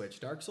that's on Switch?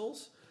 Dark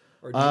Souls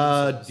or Demon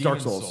Souls? Dark Demon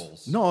Souls.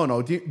 Souls.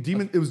 No,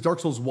 Demon. It was Dark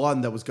Souls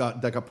 1 that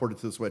got ported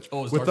to the Switch. Oh,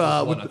 it was Dark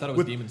Souls 1. I thought it was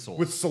with, Demon Souls.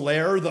 with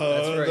Solaire,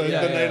 That's right. the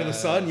Yeah, Knight yeah, of the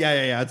Sun.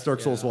 Yeah. It's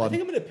Dark Souls I 1.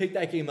 think I'm gonna pick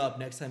that game up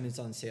next time it's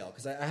on sale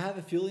because I have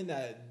a feeling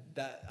that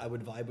I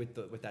would vibe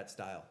with that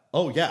style.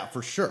 Oh yeah,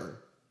 for sure.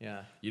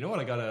 Yeah. You know what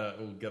I gotta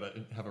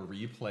have a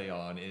replay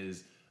on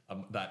is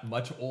that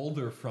much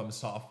older From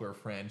Software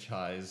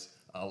franchise,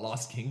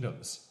 Lost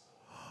Kingdoms.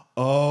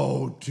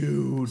 Oh,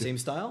 dude. Same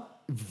style.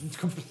 It's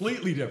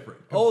completely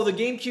different. Oh, the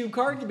GameCube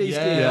card-based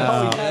game. Yeah.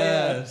 Oh,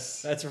 yeah.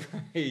 Yes. That's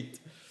right.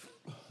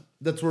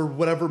 That's where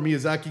whatever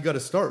Miyazaki got to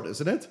start,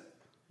 isn't it?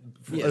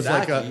 As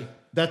Miyazaki?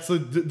 That's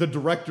the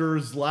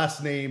director's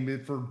last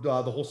name for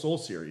the whole Soul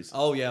series.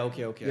 Oh, yeah,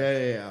 okay.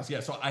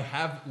 Yeah, so I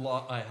have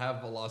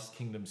a Lost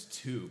Kingdoms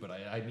 2, but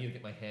I need to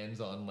get my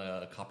hands on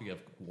a copy of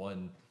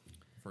 1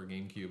 for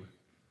GameCube.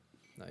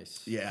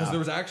 Nice. Yeah. Because there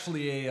was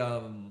actually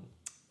a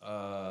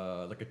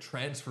like a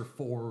transfer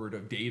forward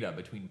of data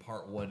between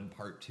part 1 and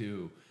part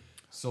 2.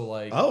 So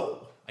like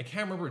I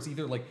can't remember. It's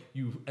either like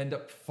you end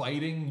up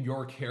fighting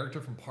your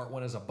character from part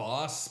 1 as a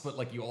boss, but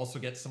like you also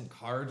get some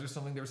cards or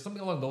something. There's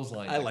something along those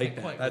lines. I like can't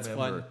that. quite That's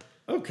remember.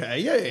 fun. Okay,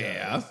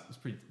 yeah. It's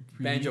pretty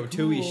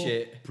Banjo-Tooie cool.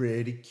 shit.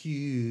 Pretty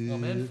cute. Oh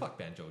man, fuck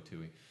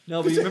Banjo-Tooie.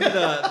 No, but you remember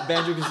the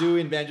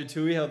Banjo-Kazooie and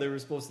Banjo-Tooie, how they were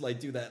supposed to like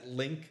do that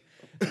Link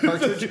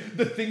cartridge?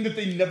 the thing that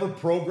they never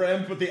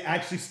programmed, but they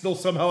actually still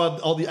somehow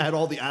had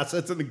all the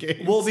assets in the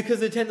game. Well,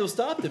 because Nintendo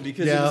stopped them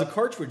because it was a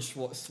cartridge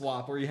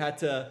swap where you had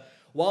to,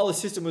 while the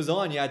system was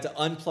on, you had to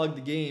unplug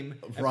the game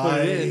and put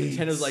it in.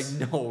 And Nintendo's like,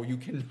 no, you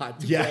cannot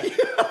do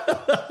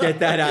that. Get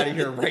that out of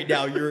here right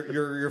now.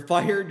 You're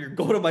fired. You're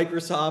going to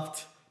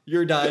Microsoft.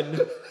 You're done.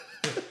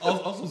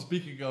 Also,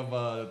 speaking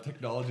of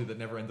technology that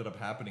never ended up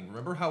happening,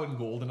 remember how in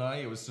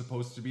GoldenEye it was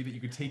supposed to be that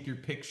you could take your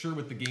picture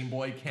with the Game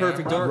Boy camera?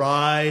 Perfect Dark.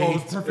 Right. Oh,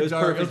 it was Perfect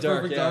Dark. It was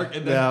Perfect yeah. Dark,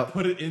 and then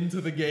put it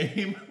into the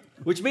game.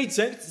 Which made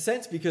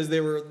sense because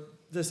they were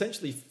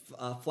essentially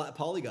flat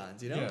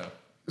polygons, you know? Yeah.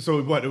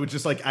 So what? It would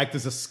just like act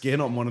as a skin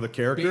on one of the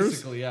characters.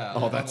 Basically, yeah. Oh,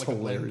 Like, that's like a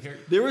blend hilarious.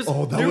 character. There was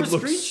Oh, that there would was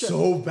look screenshots.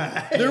 so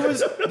bad. There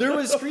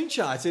was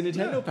screenshots in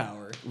Nintendo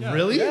Power. Yeah.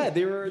 Really? Yeah,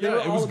 they were. They Yeah,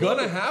 were it all was about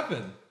gonna it.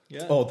 happen.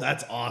 Yeah. Oh,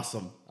 that's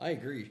awesome. I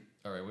agree.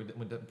 All right, we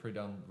went pretty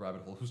down the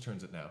rabbit hole. Whose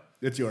turns it now?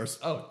 It's yours.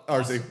 Oh,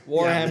 RC.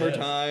 Warhammer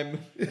Yeah. time.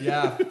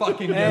 Yeah,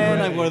 fucking.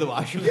 And I'm going to the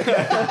washroom.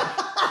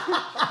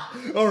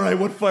 All right,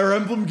 what Fire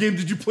Emblem game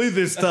did you play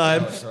this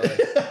time? Oh, sorry.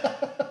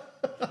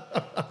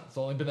 It's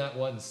only been that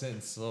one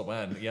since. Oh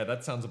man, yeah,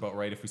 that sounds about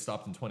right. If we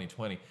stopped in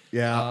 2020.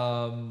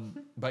 Yeah.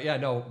 But yeah,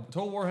 no.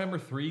 Total Warhammer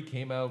 3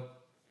 came out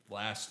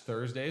last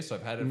Thursday, so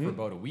I've had it for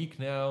about a week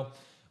now.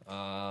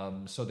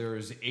 So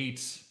there's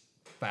 8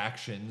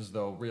 factions,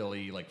 though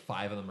really like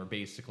 5 of them are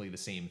basically the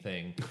same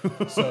thing.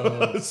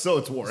 So So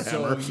it's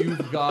Warhammer. So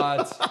you've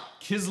got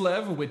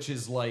Kislev, which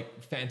is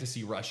like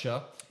fantasy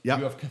Russia. Yep.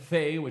 You have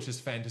Cathay, which is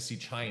fantasy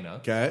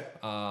China. Okay.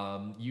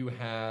 You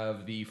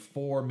have the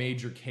 4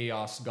 major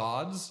chaos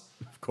gods.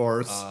 Of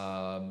course.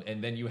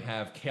 And then you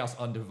have Chaos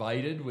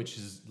Undivided, which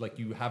is like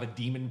you have a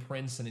demon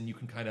prince, and then you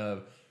can kind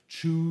of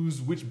choose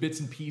which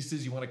bits and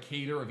pieces you want to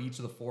cater of each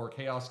of the 4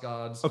 chaos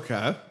gods.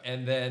 Okay.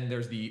 And then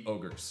there's the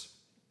ogres.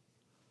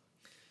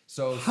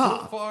 So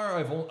far,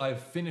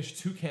 I've finished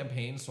 2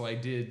 campaigns. So I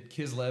did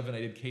Kislev and I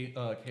did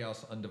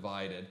Chaos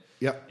Undivided.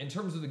 Yep. In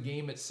terms of the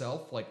game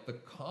itself, like the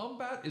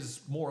combat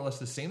is more or less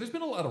the same. There's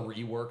been a lot of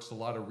reworks, a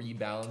lot of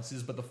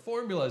rebalances, but the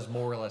formula is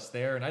more or less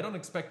there. And I don't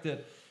expect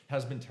it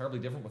has been terribly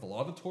different with a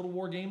lot of the Total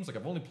War games. Like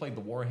I've only played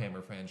the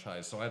Warhammer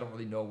franchise, so I don't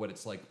really know what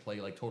it's like to play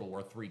like Total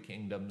War 3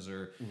 Kingdoms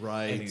or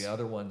any of the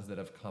other ones that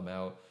have come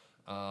out.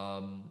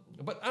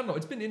 But I don't know.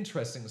 It's been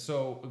interesting.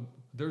 So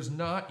there's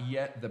not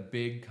yet the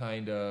big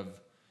kind of...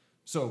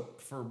 So,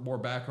 for more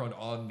background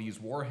on these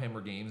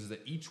Warhammer games, is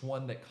that each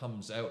one that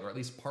comes out, or at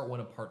least part 1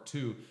 and part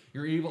 2,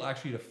 you're able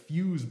actually to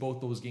fuse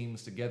both those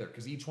games together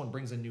because each one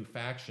brings in new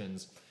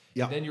factions.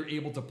 Yeah. And then you're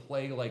able to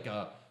play like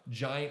a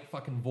giant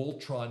fucking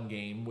Voltron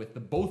game with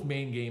both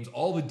main games,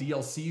 all the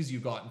DLCs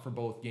you've gotten for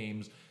both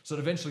games. So it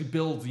eventually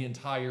builds the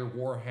entire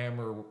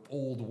Warhammer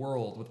old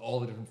world with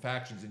all the different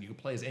factions, and you can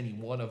play as any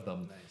one of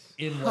them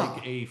in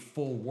like a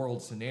full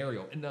world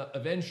scenario. And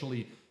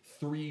eventually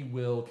 3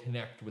 will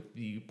connect with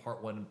the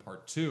part 1 and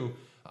part 2,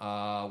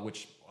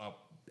 which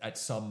at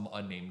some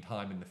unnamed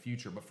time in the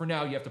future. But for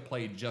now, you have to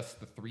play just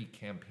the 3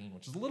 campaign,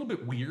 which is a little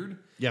bit weird.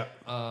 Yeah.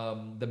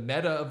 The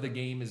meta of the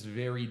game is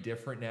very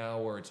different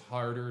now, where it's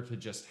harder to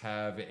just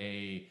have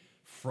a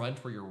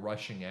front where you're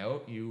rushing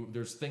out.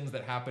 There's things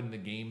that happen in the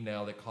game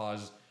now that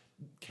cause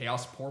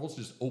chaos portals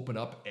to just open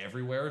up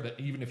everywhere, that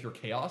even if you're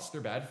chaos,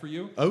 they're bad for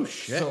you. Oh,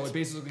 shit. So it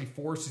basically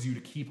forces you to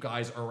keep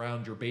guys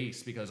around your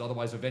base, because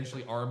otherwise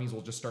eventually armies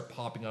will just start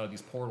popping out of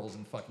these portals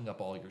and fucking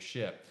up all your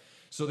shit.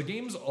 So the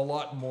game's a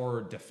lot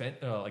more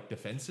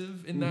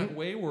defensive in that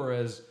way,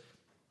 whereas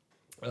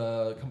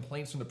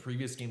complaints from the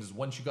previous games is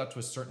once you got to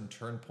a certain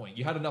turn point,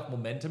 you had enough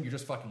momentum, you're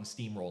just fucking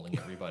steamrolling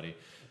everybody.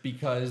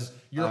 Because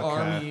your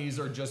armies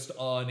are just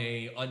on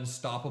a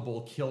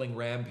unstoppable killing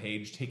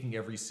rampage, taking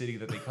every city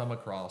that they come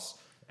across,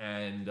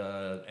 and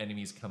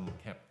enemies come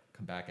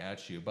back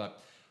at you. But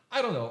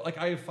I don't know. Like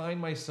I find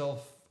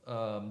myself,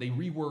 they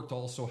reworked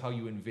also how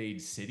you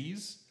invade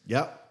cities.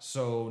 Yep.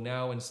 So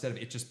now instead of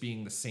it just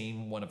being the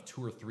same one of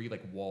 2 or 3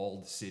 like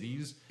walled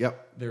cities,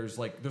 there's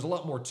a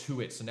lot more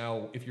to it. So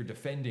now if you're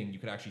defending, you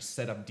could actually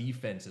set up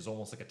defenses,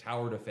 almost like a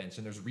tower defense,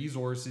 and there's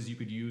resources you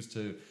could use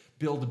to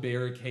build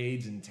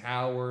barricades and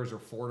towers or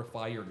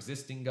fortify your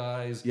existing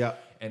guys. Yeah.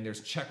 And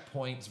there's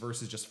checkpoints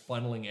versus just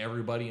funneling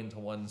everybody into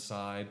one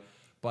side.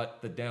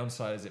 But the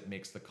downside is it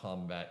makes the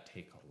combat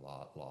take a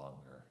lot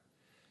longer.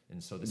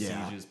 And so the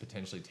Yeah. sieges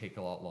potentially take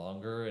a lot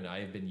longer. And I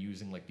have been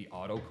using like the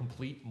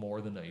autocomplete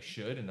more than I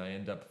should. And I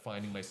end up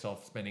finding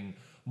myself spending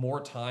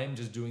more time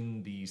just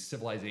doing the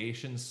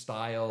civilization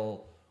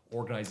style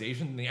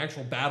organization than the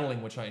actual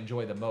battling, which I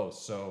enjoy the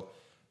most. So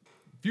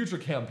future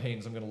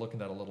campaigns, I'm going to look at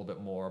that a little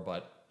bit more.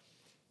 But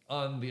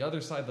on the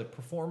other side, the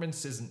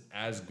performance isn't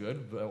as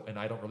good, and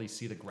I don't really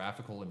see the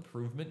graphical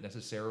improvement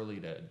necessarily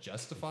to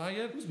justify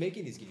it. Who's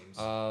making these games?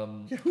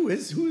 Yeah, who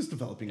is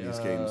developing these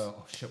games?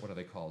 Oh shit, what are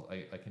they called?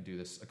 I can do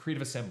this. A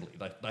Creative Assembly.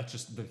 That's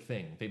just the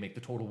thing. They make the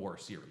Total War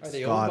series. Are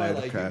they Got owned by it,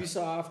 like okay.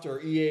 Ubisoft or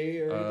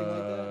EA or anything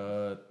like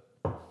that?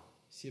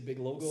 See a big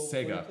logo?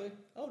 Sega. play?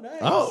 Oh, nice.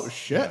 Oh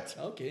shit!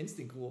 Okay,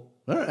 instant cool.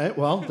 All right,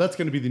 well, that's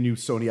going to be the new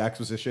Sony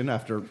acquisition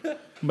after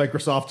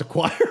Microsoft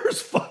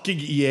acquires fucking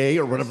EA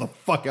or whatever the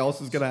fuck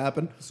else is going to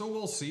happen. So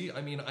we'll see.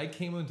 I mean, I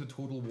came into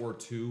Total War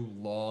 2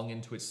 long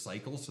into its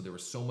cycle, so there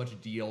was so much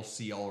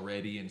DLC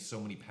already and so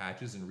many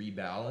patches and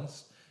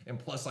rebalanced. And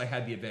plus, I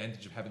had the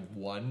advantage of having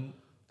one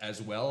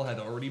as well had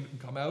already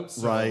come out.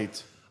 So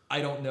Right. I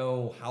don't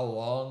know how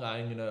long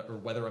or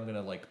whether I'm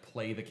gonna like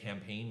play the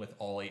campaign with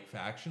all 8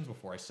 factions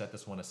before I set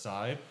this one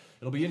aside.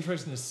 It'll be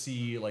interesting to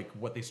see like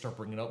what they start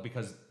bringing out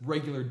because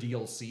regular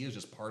DLC is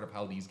just part of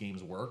how these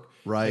games work.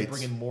 Right. They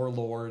bring in more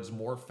lords,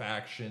 more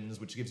factions,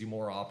 which gives you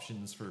more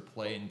options for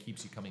play and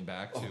keeps you coming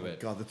back to it.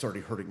 God, that's already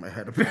hurting my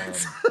head a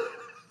bit.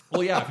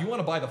 Well, yeah, if you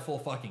want to buy the full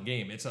fucking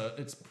game, it's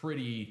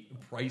pretty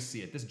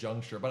pricey at this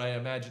juncture. But I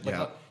imagine like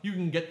Yeah. you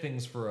can get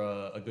things for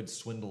a good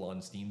swindle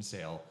on Steam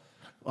sale.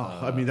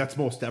 I mean, that's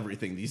most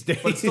everything these days.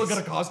 But it's still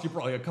gonna cost you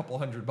probably a couple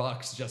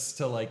 $100 just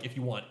to like if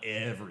you want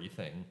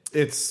everything.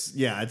 It's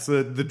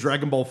the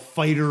Dragon Ball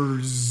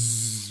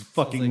Fighters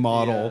fucking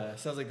model.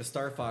 Sounds like the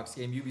Star Fox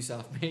game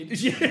Ubisoft made.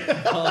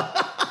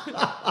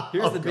 Yeah.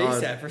 Here's the base God.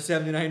 set for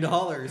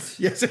 $79.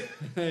 Yes.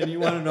 And you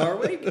want an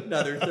Arwing?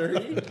 Another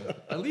 30.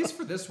 At least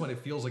for this one, it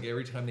feels like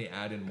every time they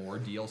add in more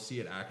DLC,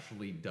 it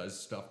actually does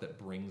stuff that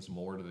brings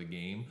more to the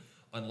game.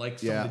 Unlike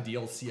some of the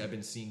DLC I've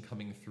been seeing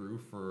coming through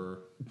for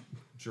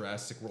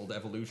Jurassic World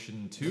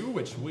Evolution 2,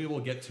 which we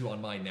will get to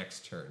on my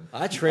next turn.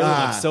 That trailer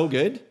looks so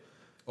good.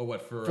 Oh,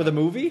 what for the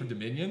movie? For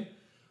Dominion?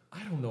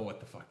 I don't know what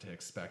the fuck to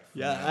expect.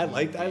 From Yeah, that I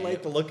like movie.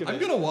 the look of it. I'm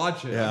gonna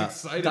watch it. Yeah. I'm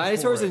excited.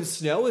 Dinosaurs for in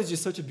snow is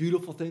just such a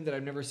beautiful thing that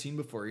I've never seen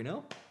before, you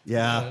know?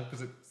 Yeah.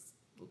 because it's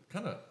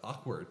kind of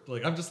awkward.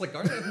 Like I'm just like,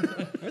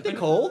 aren't They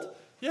cold?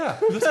 yeah,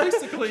 that's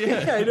basically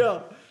it. Yeah, I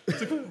know.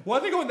 Why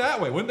are they going that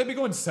way? Wouldn't they be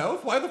going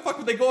south? Why the fuck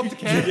would they go up to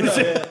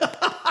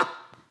Canada?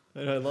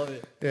 I love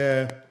it.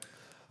 Yeah.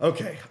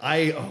 Okay.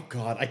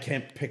 I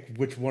can't pick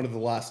which one of the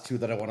last two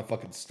that I want to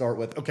fucking start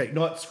with. Okay,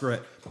 no, screw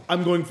it.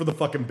 I'm going for the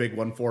fucking big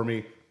one for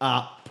me.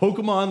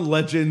 Pokemon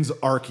Legends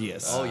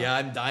Arceus. Oh, yeah,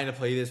 I'm dying to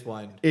play this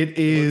one. It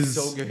is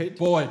So good.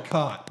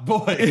 Boycott.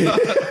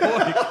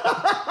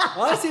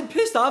 Honestly, I'm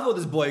pissed off with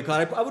this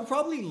boycott. I would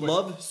probably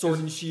love Sword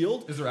and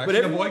Shield. Is there but actually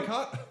a everyone-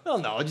 boycott? Well,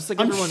 no, just like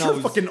I'm everyone sure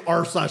else. fucking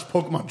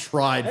r/Pokemon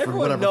tried for Everyone,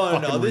 whatever no,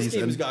 fucking this reason.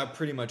 game's got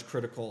pretty much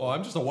critical. Oh,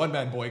 I'm just a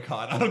one-man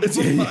boycott. I don't give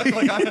a fuck.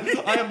 Like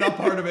I am not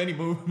part of any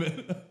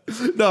movement.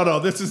 No,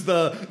 this is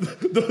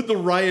the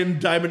Ryan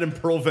Diamond and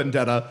Pearl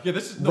vendetta. Yeah,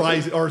 this is-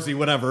 Rise RZ,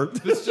 whatever.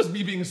 This is just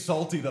me being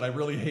salty that I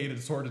really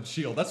hated Sword and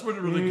Shield. That's what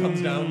it really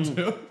comes down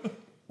to.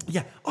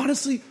 Yeah,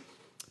 honestly,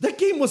 that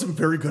game wasn't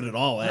very good at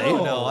all, eh? I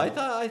don't know. I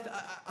thought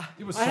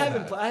It was I so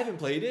haven't bad. I haven't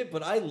played it,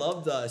 but I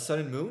loved Sun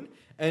and Moon,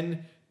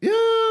 and Yeah, I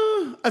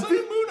Sun and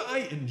think Moon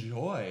I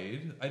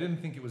enjoyed. I didn't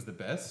think it was the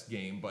best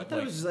game, I but thought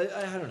like, it was just,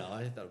 I don't know.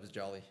 I thought it was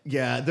jolly.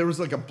 there was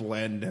like a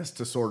blandness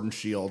to Sword and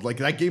Shield. Like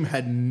that game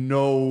had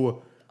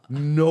no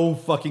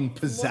fucking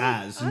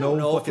pizzazz, I don't no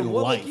know, fucking from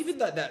what, life. Like, even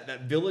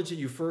that village that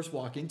you first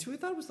walk into, I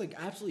thought it was like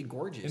absolutely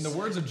gorgeous. in the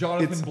words of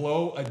Jonathan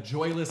Blow, a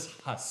joyless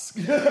husk.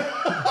 Fair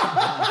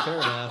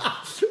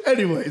enough.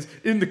 Anyways,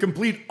 in the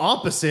complete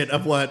opposite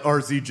of what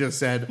RZ just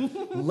said,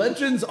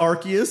 Legends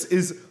Arceus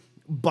is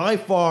by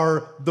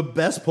far the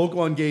best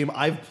Pokemon game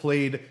I've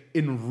played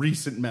in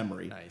recent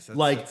memory. Nice.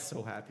 That's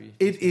so happy.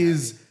 It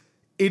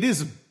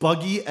is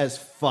buggy as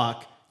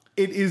fuck.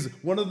 It is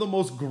one of the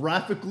most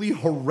graphically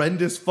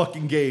horrendous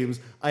fucking games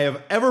I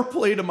have ever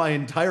played in my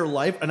entire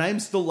life, and I am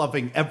still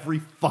loving every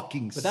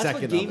fucking But that's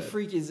second what Game of it.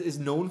 Freak is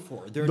known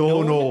for. They're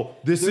No, known,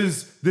 this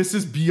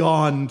is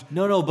beyond.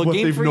 No, but what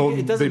Game they've Freak, known,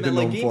 it doesn't they've been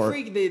matter. Like known Game for.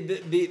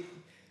 Freak,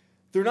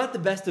 they're not the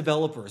best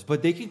developers,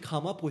 but they can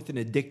come up with an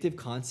addictive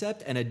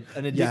concept and an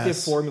addictive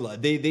Yes. formula.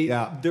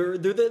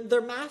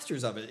 They're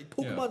masters of it.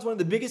 Pokemon's one of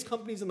the biggest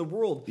companies in the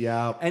world.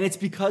 Yeah. And it's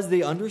because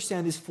they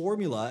understand this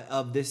formula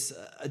of this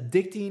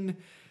addicting.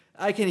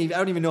 I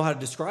don't even know how to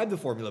describe the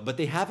formula, but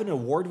they have an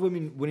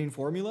award-winning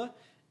formula,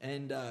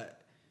 and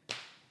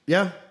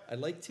Yeah, I'd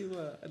like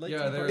to.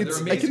 Yeah, they're It's-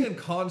 I amazing can- in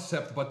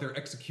concept, but their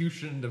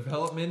execution and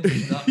development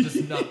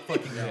is not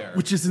fucking there.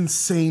 Which is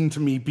insane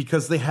to me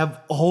because they have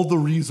all the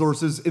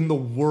resources in the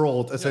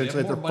world Yeah, they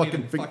essentially. have more They're money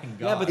fucking than fucking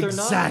God. Yeah, but they're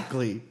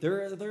exactly.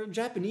 not. They're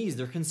Japanese.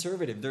 They're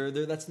conservative. They're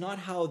that's not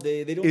how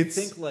they don't It's-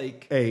 think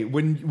like. Hey,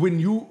 when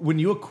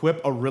you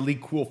equip a really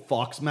cool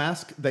fox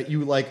mask that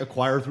you like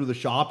acquire through the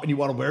shop and you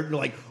want to wear it, and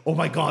you're like, oh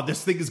my god,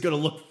 this thing is gonna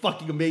look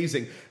fucking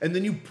amazing, and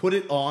then you put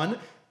it on.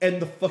 And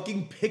the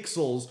fucking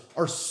pixels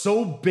are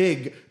so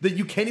big that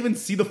you can't even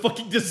see the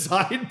fucking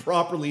design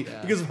properly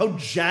because of how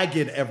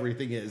jagged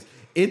everything is.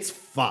 It's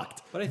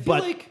fucked. But I feel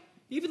like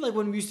even like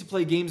when we used to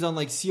play games on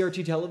like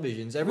CRT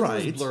televisions, everything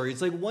Right. was blurry.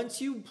 It's like once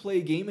you play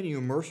a game and you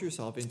immerse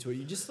yourself into it,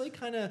 you just like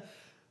kind of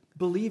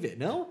believe it.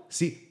 No.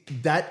 See,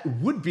 that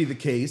would be the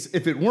case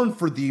if it weren't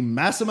for the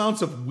mass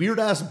amounts of weird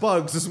ass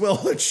bugs as well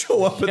that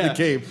show up in the Yeah,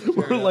 game.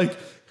 Where enough. like,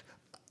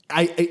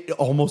 it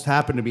almost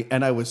happened to me,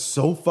 and I was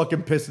so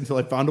fucking pissed until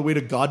I found a way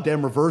to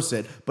goddamn reverse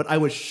it. But I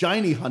was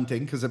shiny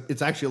hunting because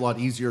it's actually a lot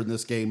easier in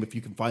this game if you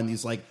can find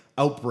these like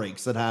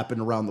outbreaks that happen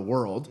around the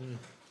world.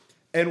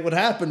 And what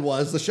happened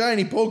was the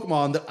shiny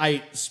Pokemon that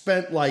I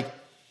spent like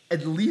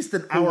at least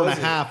an hour and was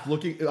a it? half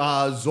looking.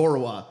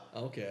 Zorua.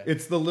 Okay.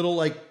 It's the little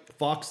like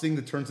fox thing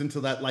that turns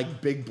into that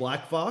like big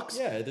black fox.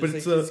 Yeah, but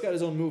it's it's got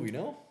his own movie.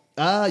 No.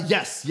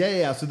 yes,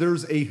 yeah. So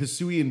there's a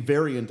Hisuian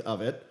variant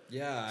of it.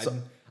 Yeah. So-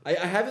 I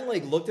haven't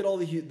like looked at all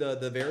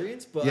the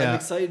variants, but Yeah. I'm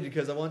excited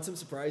because I want some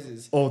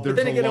surprises. Oh, but there's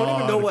then a again, I don't lot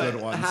even know of what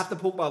good ones. half the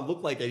Pokemon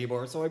look like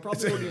anymore, so I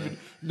probably won't even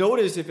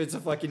notice if it's a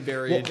fucking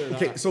variant or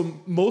Okay, not.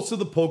 so most of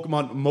the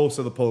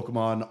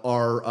Pokemon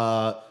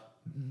are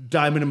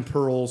Diamond and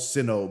Pearl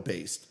Sinnoh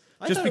based.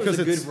 I Just thought because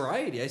it was a it's good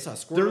variety. I saw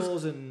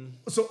squirrels and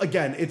so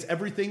again, it's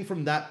everything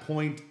from that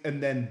point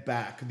and then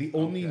back. The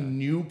only Okay.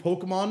 new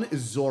Pokemon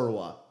is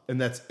Zorua,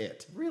 and that's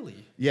it. really.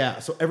 Yeah,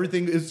 so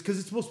everything is because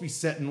it's supposed to be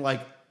set in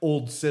like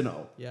old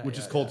Sinnoh, Yeah, which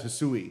yeah, is called yeah.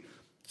 Hisui.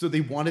 So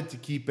they wanted to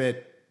keep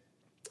it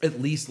at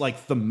least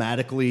like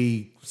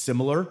thematically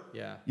similar.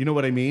 Yeah. You know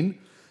what I mean?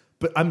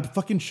 But I'm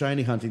fucking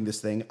shiny hunting this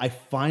thing. I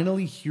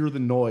finally hear the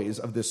noise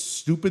of this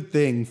stupid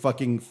thing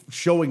fucking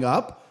showing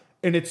up,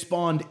 and it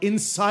spawned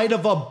inside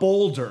of a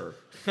boulder.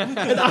 And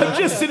I'm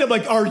just sitting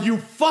like, are you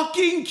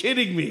fucking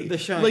kidding me? The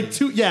shiny. Like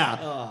yeah.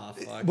 Oh,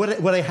 fuck.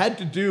 What I had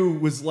to do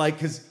was like,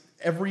 because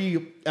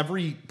every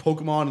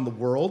Pokemon in the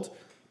world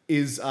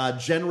is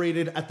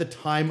generated at the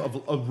time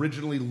of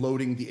originally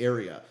loading the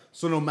area.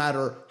 So no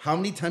matter how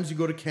many times you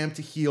go to camp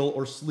to heal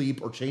or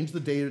sleep or change the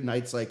day to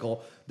night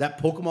cycle,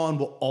 that Pokemon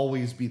will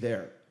always be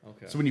there.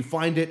 Okay. So when you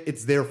find it,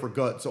 it's there for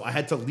good. So I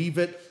had to leave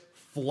it,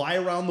 fly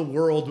around the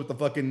world with the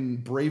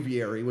fucking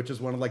Braviary, which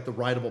is one of like the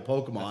rideable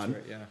Pokemon. That's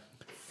right, yeah.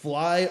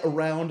 Fly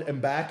around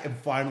and back, and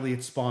finally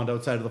it spawned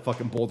outside of the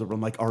fucking boulder. I'm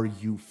like, are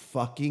you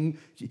fucking...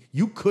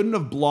 You couldn't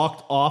have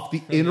blocked off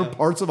the inner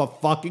parts of a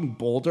fucking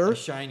boulder?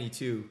 Shiny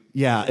too.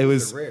 Yeah, it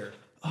was... They're rare.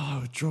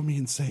 Oh, it drove me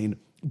insane.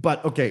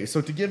 But okay, so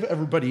to give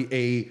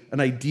everybody an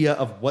idea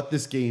of what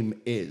this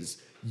game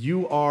is,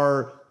 you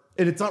are...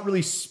 And it's not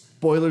really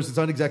spoilers. It's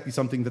not exactly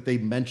something that they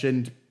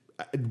mentioned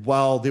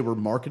while they were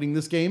marketing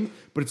this game,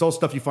 but it's all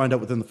stuff you find out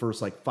within the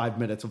first like 5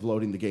 minutes of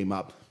loading the game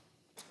up.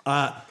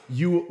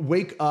 You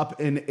wake up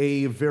in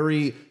a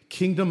very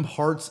Kingdom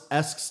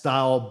Hearts-esque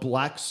style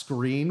black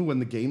screen when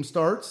the game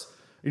starts.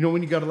 You know,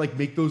 when you got to like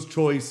make those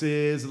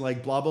choices and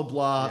like blah, blah,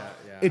 blah.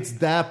 Yeah. It's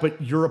that,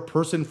 but you're a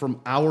person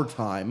from our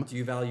time. Do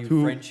you value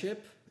who-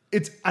 friendship?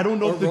 It's, I don't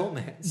know Or if the-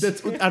 romance.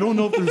 I don't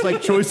know if there's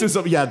like choices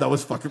of, yeah, that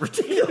was fucking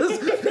ridiculous.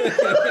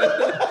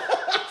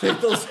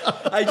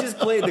 I just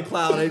played the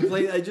cloud.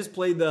 I just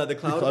played the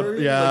cloud cloud-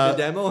 version, yeah. like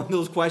the demo, and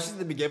those questions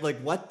that began like,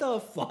 what the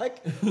fuck?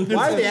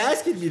 Why are they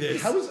asking me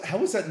this? How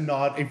is that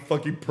not a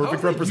fucking How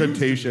perfect is it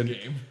used in the representation?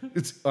 game?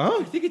 It's,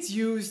 I think it's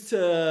used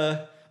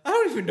to. I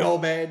don't even know,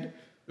 man. It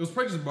was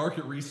probably just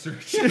market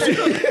research. You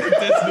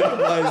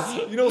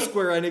know,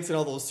 Square Enix and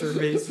all those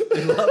surveys.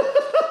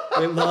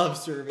 They love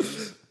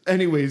surveys.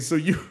 Anyways, so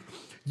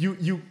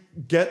you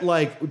get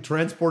like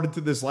transported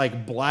to this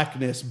like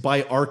blackness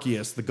by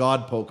Arceus, the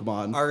god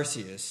Pokemon.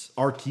 Arceus.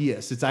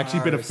 Arceus. It's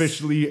actually been Arse.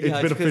 officially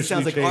Yeah, been because it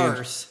sounds like changed.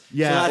 arse.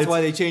 Yeah, so that's it's-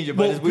 why they changed it.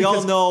 But well, as we all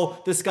because- know,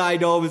 the Sky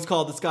Dome is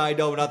called the Sky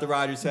Dome, not the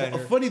Rogers Center.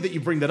 Funny that you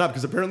bring that up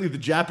because apparently the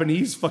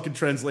Japanese fucking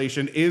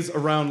translation is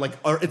around like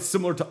it's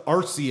similar to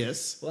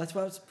Arceus. Well, that's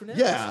why it's pronounced.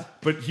 Yeah,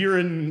 but here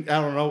in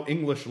I don't know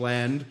English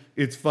land,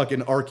 it's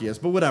fucking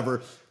Arceus. But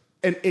whatever.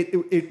 And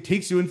it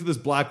takes you into this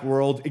black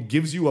world. It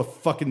gives you a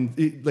fucking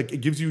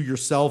it gives you your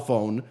cell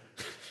phone.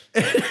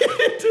 This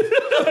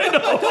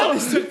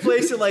took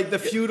place in like the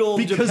feudal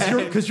Japan.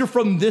 because you're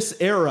from this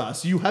era,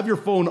 so you have your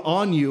phone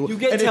on you. You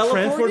get and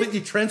teleported?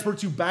 it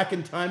transports you back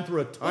in time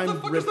through a What time the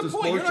fuck is rift the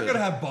point? You're not distortion.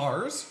 gonna have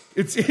bars.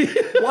 It's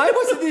Why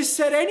wasn't this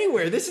set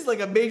anywhere? This is like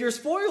a major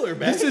spoiler,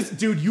 man. this is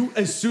dude. You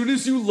as soon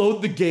as you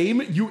load the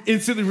game, you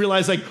instantly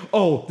realize like,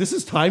 oh, this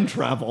is time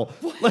travel.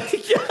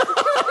 Like, yeah.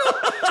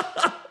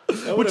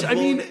 Which I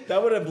mean,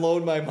 that would have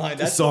blown my mind.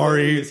 That's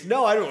Sorry. hilarious.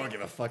 No, I don't want to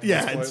give a fuck.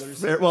 yeah, about it's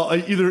spoilers. fair. Well,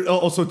 either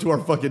also to our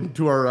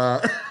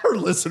our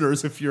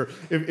listeners if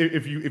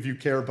you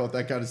care about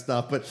that kind of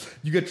stuff. But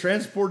you get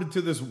transported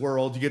to this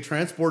world. You get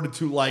transported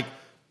to like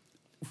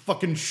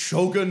fucking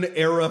Shogun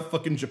era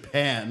fucking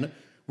Japan,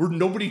 where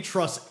nobody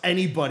trusts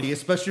anybody,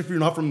 especially if you're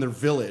not from their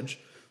village.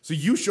 So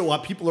you show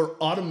up, people are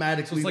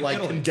automatically like like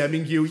Italy.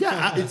 condemning you.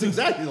 Yeah, it's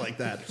exactly like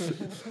that.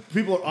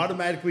 People are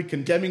automatically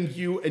condemning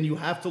you, and you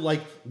have to like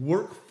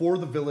work for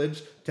the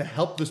village to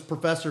help this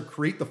professor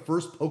create the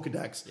first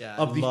Pokedex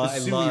of the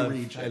Hisui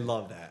region. I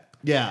love that.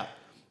 Yeah,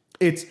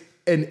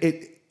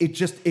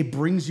 it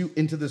brings you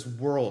into this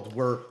world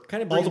where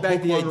Kind of all brings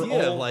back the Pokemon are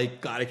idea all- of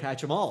like gotta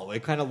catch them all.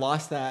 It kind of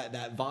lost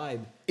that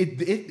vibe.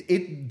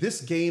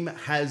 This game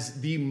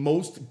has the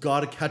most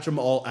gotta catch 'em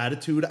all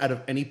attitude out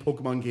of any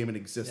Pokemon game in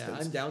Yeah,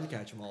 existence. I'm down to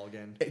catch them all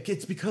again.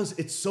 It's because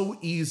it's so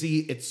easy,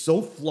 it's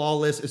so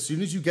flawless. As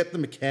soon as you get the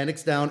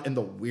mechanics down and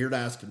the weird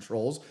ass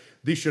controls,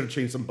 they should have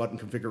changed some button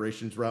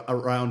configurations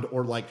around,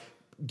 or like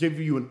give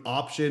you an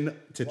option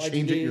to Why,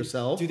 change do it they-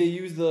 yourself. Do they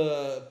use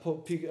the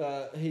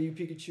Hey You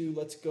Pikachu,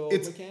 let's go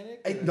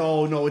mechanic?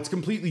 No, it's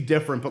completely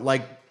different. But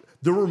like,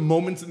 there were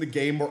moments in the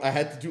game where I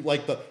had to do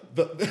like the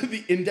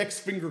the index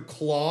finger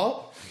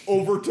claw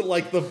over to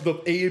like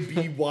the A and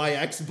B Y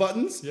X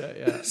buttons.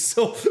 Yeah.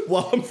 So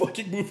while I'm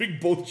fucking moving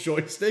both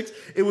joysticks,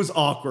 it was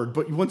awkward.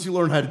 But once you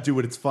learn how to do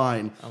it, it's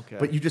fine. Okay.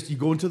 But you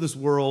go into this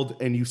world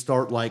and you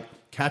start like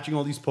catching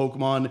all these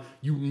Pokemon.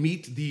 You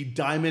meet the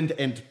Diamond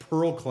and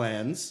Pearl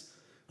clans,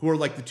 who are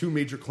like the two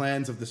major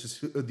clans of the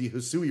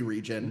Hisui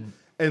region,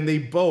 and they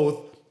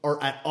both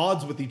are at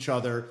odds with each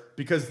other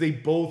because they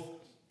both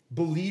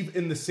believe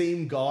in the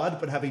same god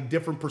but have a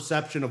different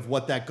perception of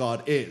what that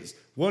god is.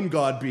 One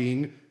god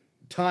being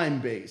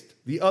time-based,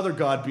 the other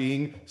god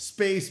being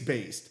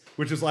space-based,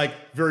 which is like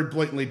very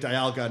blatantly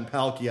Dialga and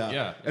Palkia.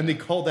 Yeah, And they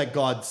call that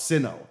god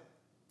Sinnoh.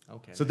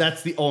 Okay. So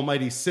that's the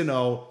almighty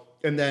Sinnoh,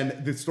 and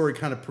then the story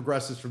kind of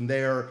progresses from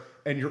there,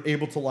 and you're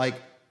able to like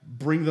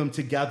bring them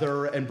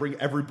together and bring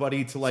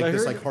everybody to like So I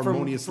this heard like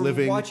harmonious from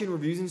living. watching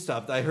reviews and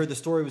stuff, I heard the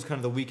story was kind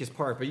of the weakest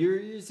part, but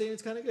you're saying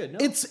it's kind of good. No,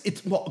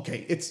 It's well,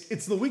 okay.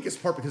 It's the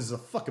weakest part because it's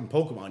a fucking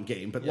Pokemon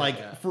game. But like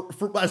yeah.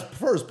 for as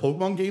far as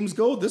Pokemon games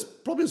go, this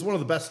probably is one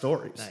of the best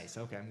stories. nice.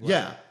 Okay.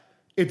 Yeah,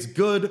 it's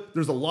good.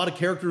 There's a lot of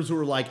characters who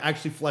are like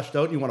actually fleshed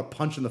out, and you want to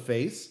punch in the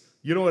face.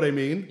 You know what I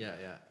mean? Yeah.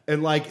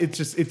 And like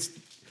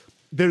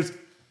there's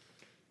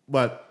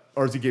what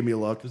RZ gave me a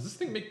look. Does this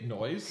thing make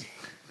noise?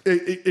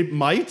 It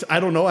might. I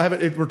don't know. I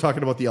haven't. We're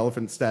talking about the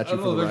elephant I statue don't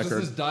for know. the There's record.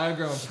 just this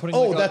diagram of putting.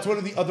 Oh, like that's one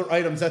of the other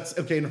items. That's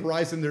okay. In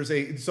Horizon, there's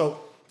a so.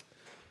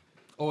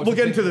 Oh, it's We'll a get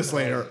thing into for this the-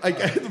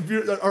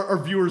 later. Our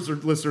viewers or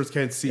listeners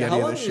can't see How any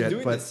long of are this you shit,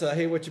 doing but this?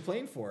 Hey, what you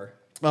playing for?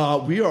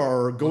 we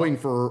are going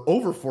for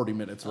over 40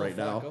 minutes right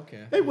now. fuck,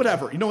 okay. Hey,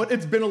 whatever. You know what?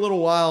 It's been a little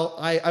while.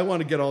 I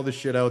want to get all this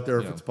shit out there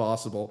if Yeah. it's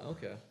possible.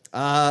 Okay.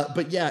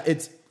 But yeah,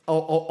 it's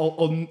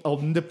I'll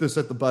nip this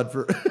at the bud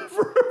for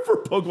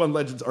for Pokemon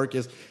Legends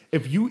Arceus.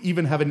 If you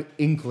even have an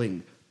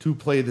inkling to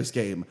play this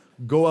game,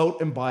 go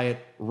out and buy it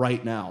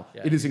right now.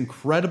 Yeah. It is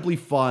incredibly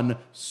fun,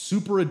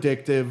 super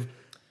addictive,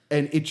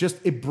 and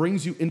it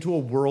brings you into a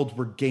world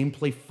where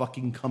gameplay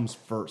fucking comes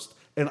first.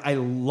 And I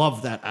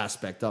love that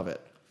aspect of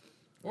it.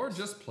 Or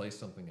just play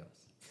something else.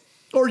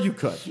 Or you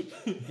could.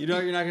 You know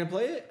you're not gonna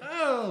play it?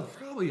 Oh,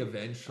 probably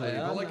eventually.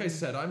 Yeah, But like I'm- I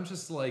said, I'm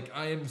just like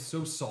I am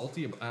so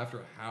salty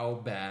after how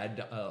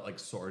bad like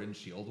Sword and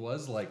Shield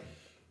was. Like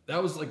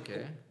that was like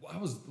that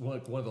was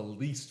like one of the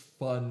least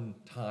fun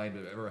times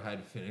I've ever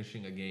had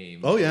finishing a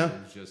game. Oh, yeah.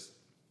 It was just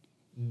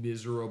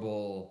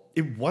miserable.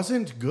 It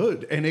wasn't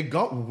good, and it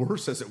got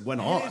worse as it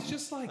went on. It's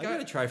just like I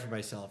gotta try for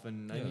myself,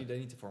 and I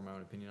need to form my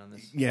own opinion on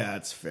this. Yeah,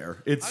 it's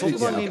fair. It's I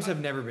just- Pokemon yeah. games have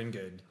never been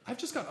good. I've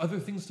just got other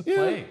things to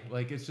play.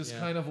 Like it's just Yeah.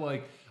 kind of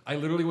like I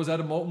literally was at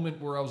a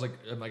moment where I was like,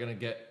 am I gonna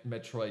get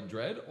Metroid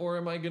Dread or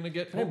am I gonna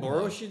get Can I Pokemon?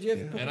 borrow shit? You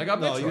have And I got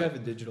no. You Metroid. have a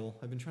digital.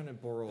 I've been trying to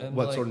borrow. And-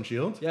 What, like- Sword and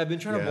Shield? Yeah, I've been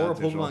trying to Yeah, borrow a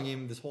digital. Pokemon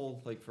game this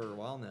whole for a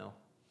while now.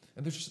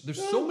 And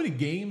there's so many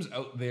games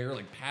out there,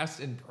 like past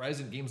and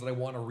present games that I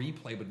want to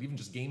replay, but even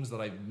just games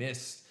that I've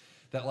missed.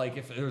 That like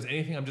if there's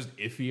anything I'm just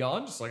iffy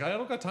on, just like I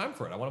don't got time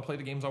for it. I want to play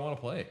the games I want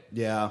to play.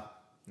 Yeah.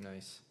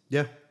 Nice.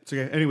 Yeah. It's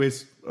okay.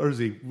 Anyways,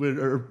 Rusty.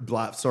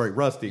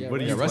 Rusty. Yeah, what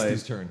do yeah, you play?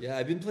 Rusty's turn. Yeah,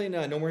 I've been playing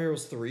No More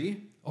Heroes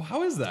 3. Oh,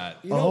 how is that?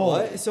 You know Oh.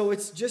 what? So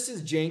it's just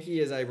as janky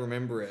as I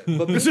remember it.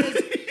 But because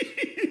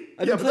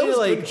I've Yeah, been but that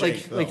playing was it good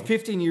jank, though. like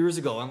 15 years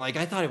ago, and like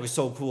I thought it was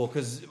so cool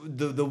because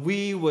the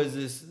Wii was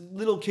this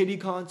little kiddie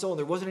console, and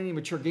there wasn't any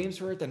mature games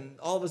for it. Then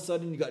all of a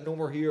sudden, you got No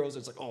More Heroes.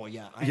 It's like, oh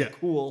yeah, I'm Yeah.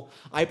 cool.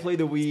 I play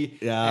the Wii,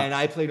 Yeah. and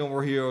I play No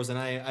More Heroes, and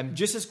I'm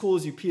just as cool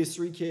as you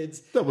PS3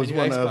 kids. That was and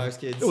you one Xbox of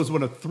kids. it was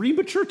one of 3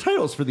 mature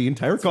titles for the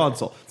entire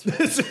console.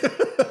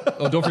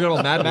 Oh, don't forget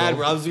about Mad Mad World.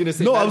 World. I was gonna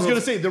say. No, Mad I was World-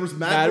 gonna say there was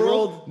Mad, Mad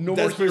World, World, No More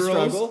Desperate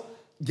Heroes. Struggle.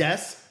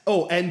 Yes.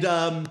 Oh, and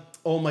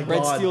oh my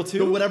Red god, Steel 2?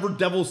 the whatever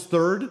Devil's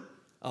Third.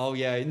 Oh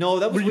yeah, no,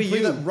 that was Where you Wii play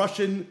U. that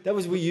Russian. That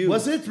was Wii U.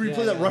 Was it? Where you Yeah,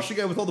 play that yeah. Russian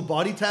guy with all the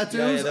body tattoos?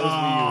 Yeah, that was Wii U, that was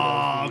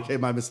Ah, Wii U. okay,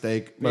 my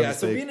mistake. Yeah,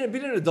 so being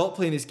an adult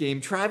playing this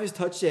game, Travis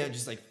touchdown,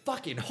 just like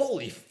fucking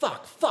holy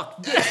fuck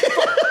this,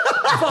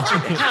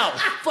 fucking hell,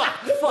 fuck.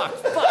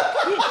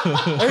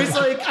 And it's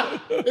like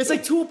It's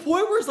like to a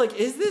point where it's like,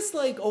 is this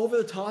like over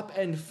the top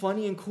and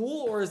funny and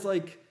cool, or is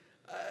like,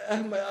 I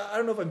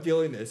don't know if I'm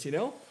feeling this, you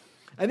know?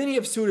 And then you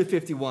have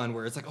Suda51,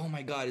 where it's like, oh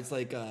my god, it's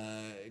like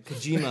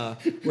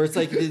Kojima, where it's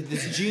like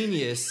this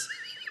genius,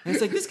 and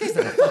it's like, this guy's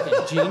not a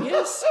fucking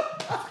genius.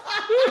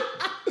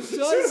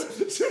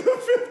 Suda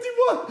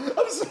 51.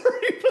 I'm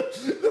sorry, but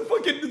the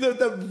fucking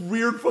that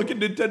weird fucking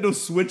Nintendo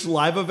Switch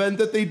live event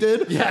that they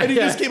did, and he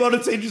just came out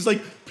on stage, just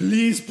like,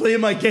 please play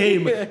my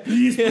game,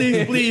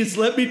 please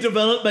let me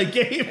develop my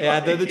game. Yeah,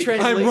 the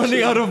translation. I'm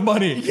running out of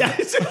money.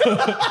 Yes,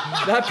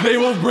 They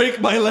will break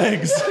my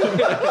legs.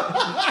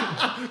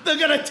 they're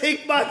gonna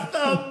take my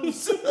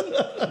thumbs.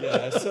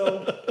 Yeah,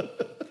 so.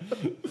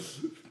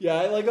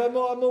 Yeah, like I'm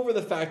over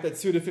the fact that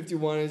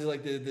Suda51 is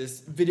like this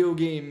video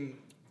game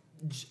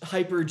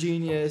hyper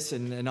genius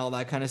and all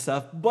that kind of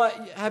stuff.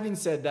 But having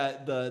said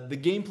that, the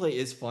gameplay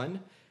is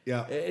fun.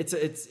 Yeah,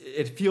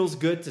 it feels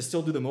good to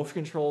still do the motion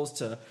controls,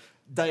 to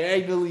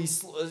diagonally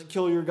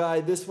kill your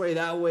guy this way,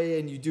 that way,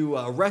 and you do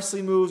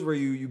wrestling moves where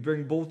you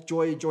bring both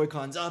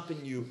Joy-Cons up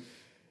and you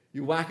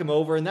whack them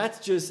over, and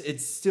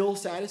it's still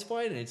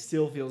satisfying and it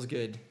still feels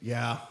good.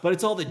 yeah. But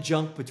it's all the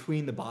junk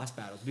between the boss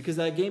battles, because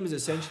that game is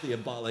essentially a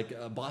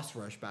boss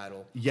rush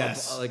battle.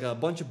 Yes. Like a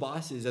bunch of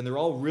bosses, and they're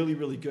all really,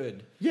 really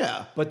good.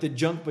 Yeah. But the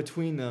junk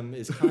between them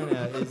is kind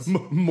of...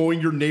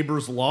 Mowing your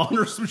neighbor's lawn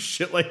or some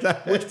shit like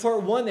that. Which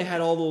part one, they had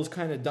all those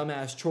kind of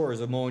dumbass chores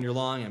of mowing your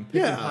lawn and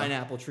picking Yeah.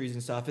 pineapple trees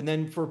and stuff. And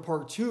then for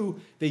part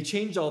two, they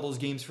changed all those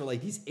games for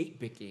like these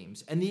 8-bit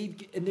games. And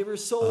they were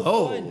so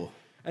fun.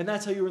 And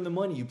that's how you earn the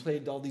money. You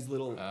played all these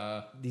little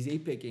these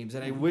 8-bit games,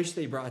 and I wish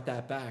they brought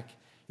that back.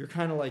 You're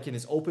kind of like in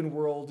this open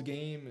world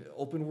game,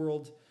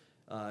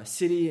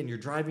 city, and you're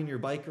driving your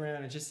bike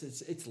around.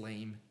 It's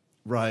lame.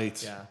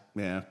 Right.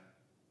 Yeah.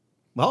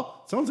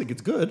 Well, sounds like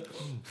it's good.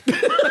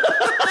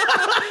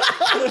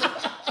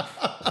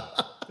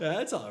 Yeah,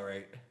 it's all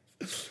right.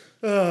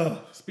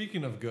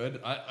 Speaking of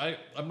good,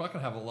 I'm not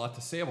going to have a lot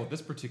to say about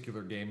this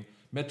particular game,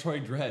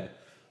 Metroid Dread.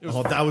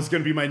 That was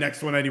going to be my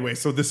next one anyway,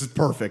 so this is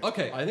perfect.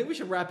 Okay. I think we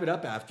should wrap it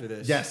up after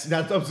this. Yes,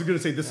 I was going to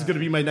say this is going to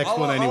be my next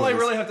one anyway. All I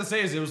really have to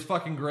say is it was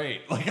fucking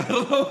great. Like, I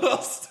don't know what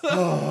else to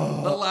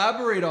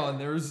elaborate on.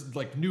 There's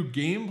like new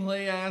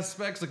gameplay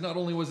aspects. Like, not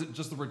only was it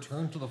just the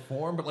return to the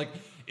form, but like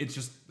it's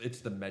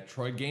the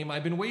Metroid game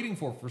I've been waiting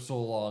for so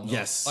long.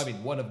 Yes. I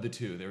mean, one of the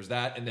two. There's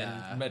that, and then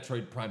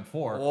Metroid Prime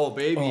 4. Oh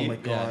baby. Oh my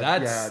god.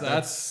 Yeah,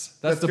 that's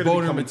the gonna be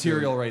boner coming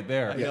material soon. right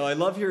there. You know, I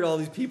love hearing all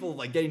these people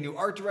like getting new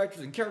art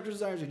directors and character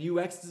designers and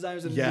UX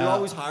designers, and Yeah. you're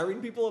always hiring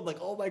people. I'm like,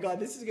 oh my god,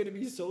 this is going to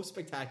be so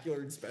spectacular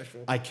and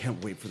special. I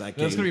can't wait for that And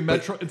game. it's gonna be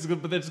Metro.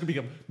 But then it's gonna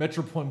be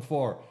Metro Prime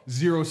 4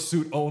 Zero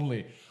Suit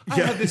only. I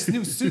have this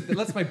new suit that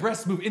lets my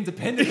breasts move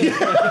independently.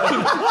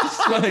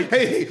 Just like,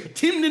 Hey,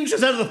 Team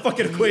Ninja's out of the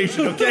fucking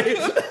equation, okay?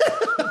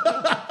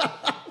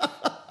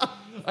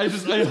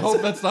 I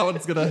hope that's not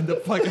what's gonna end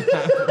up fucking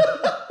happening.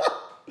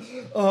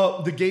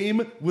 The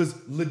game was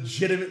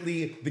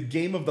legitimately the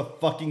game of the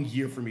fucking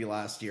year for me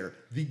last year.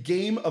 The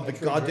game of the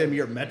goddamn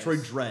year,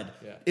 Metroid Dread.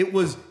 Yeah. It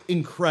was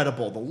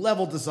incredible. The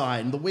level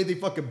design, the way they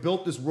fucking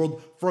built this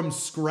world from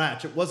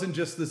scratch. It wasn't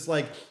just this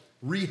like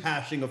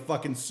rehashing of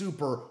fucking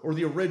Super or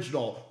the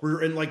original where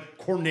you're in like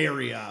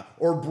Corneria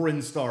or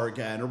Brinstar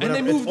again or whatever.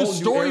 And they moved the It's all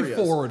new story areas.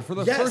 forward for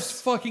the Yes.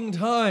 first fucking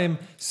time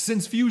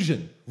since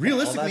Fusion.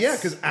 Realistically, Well, yeah,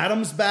 because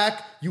Adam's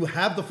back. You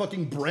have the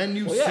fucking brand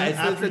new Well, suit yeah, it's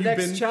after the you've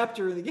next been.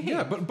 chapter in the game.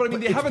 Yeah, but I mean,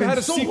 they it's haven't been had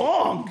a so sequel.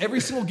 long.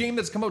 Every single game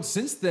that's come out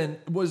since then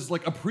was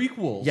like a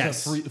prequel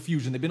Yes. to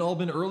Fusion. They've all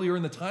been earlier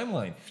in the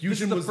timeline.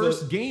 Fusion this was is the the-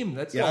 first game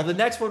that's Yeah. Well, the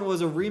next one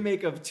was a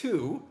remake of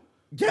 2.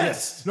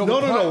 Yes. No, No,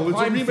 but no, no. It was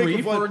Prime a remake 3,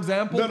 of one. for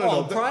example? No, no,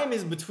 Oh, no. Prime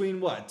is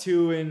between what?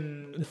 2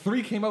 and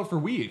 3 came out for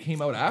Wii. It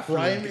came out after.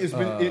 Prime is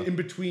in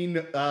between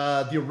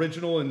the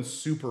original and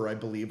Super, I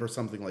believe, or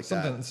something like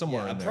that.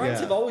 somewhere in there. Primes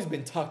Yeah. have always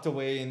been tucked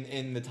away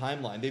in the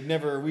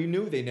timeline. We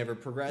knew they never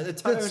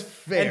progressed. That's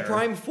fair. And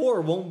Prime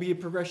 4 won't be a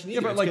progression either.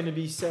 Yeah, but it's like going to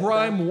be set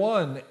Prime back.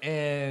 1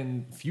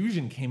 and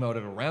Fusion came out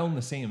at around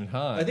the same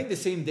time. I think the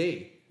same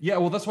day. Yeah,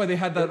 well, that's why they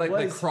had that It that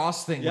was.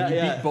 cross thing Yeah, where you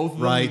yeah. beat both of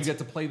them Right. and you get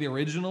to play the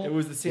original. It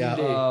was the same Yeah.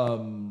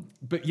 day.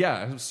 But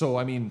yeah, so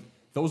I mean,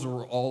 those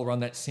were all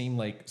around that same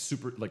like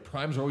Super, like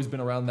Prime's always been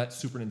around that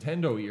Super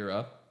Nintendo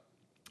era.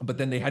 But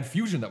then they had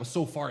Fusion that was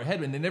so far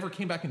ahead, and they never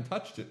came back and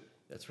touched it.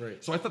 That's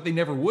right. So I thought they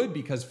never would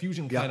because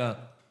Fusion Yeah. kind of.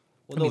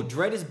 Well,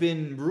 Dread has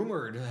been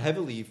rumored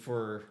heavily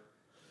for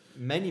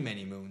many,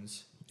 many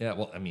moons. Yeah,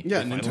 well, I mean, Yeah,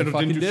 they finally Nintendo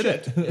fucking didn't do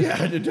did shit. it. Yeah,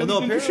 Nintendo Well, no,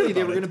 didn't do shit apparently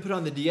they about were it. going to put it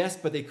on the DS,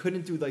 but they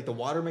couldn't do like the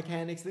water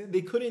mechanics.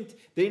 They couldn't.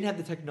 They didn't have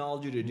the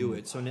technology to do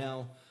it. So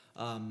now,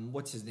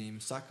 what's his name?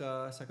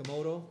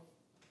 Sakamoto.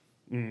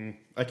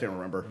 I can't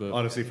remember,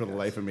 honestly, for the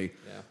life of me.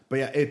 Yeah. But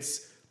yeah,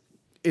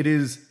 it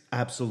is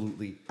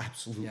absolutely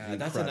Yeah,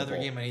 that's incredible. another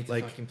game I need to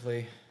Like, fucking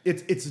play.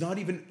 It's not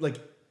even like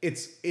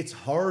it's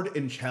hard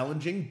and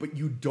challenging, but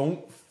you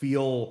don't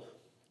feel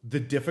the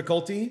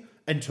difficulty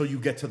until you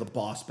get to the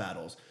boss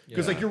battles.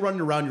 Because like Yeah. you're running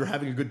around, you're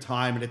having a good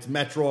time, and it's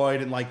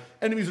Metroid, and like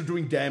enemies are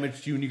doing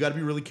damage to you, and you got to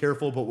be really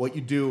careful about what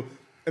you do.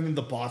 And then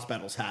the boss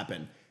battles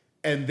happen,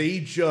 and they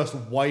just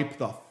wipe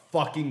the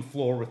fucking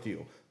floor with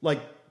you.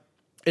 Like,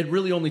 it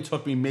really only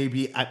took me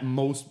maybe at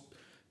most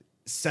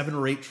 7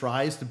 or 8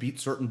 tries to beat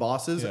certain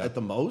bosses at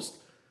the most.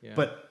 Yeah.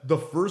 But the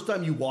first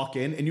time you walk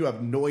in and you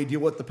have no idea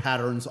what the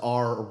patterns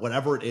are or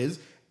whatever it is,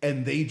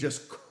 and they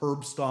just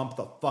curb stomp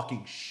the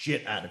fucking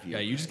shit out of you. Yeah,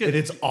 you just get and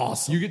it's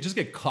awesome. Just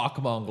get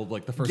cockmongled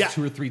like the first Yeah.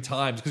 2 or 3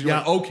 times because you're Yeah.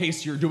 like, okay,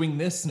 so you're doing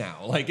this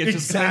now. Like it's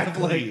just kind of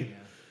Exactly. like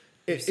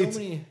There's so It's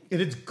many- and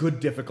it's good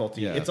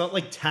difficulty. Yeah. It's not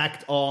like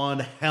tacked on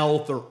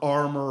health or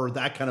armor or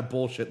that kind of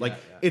bullshit. Like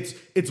Yeah.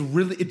 it's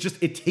really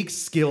it takes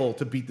skill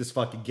to beat this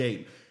fucking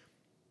game.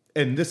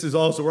 And this is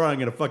also where I'm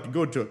gonna fucking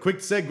go into a quick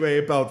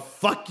segue about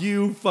fuck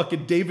you,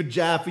 fucking David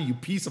Jaffe, you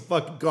piece of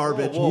fucking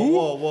garbage.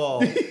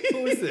 Whoa.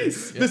 Who is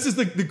this? This is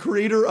the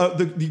creator of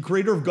the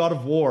creator of God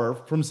of War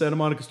from Santa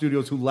Monica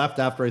Studios, who left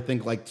after I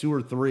think like 2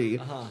 or 3.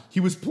 He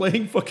was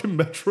playing fucking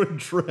Metroid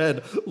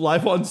Dread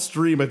live on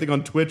stream, I think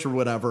on Twitch or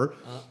whatever,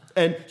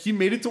 and he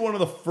made it to one of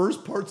the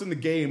first parts in the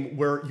game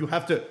where you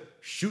have to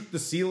shoot the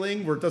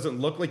ceiling where it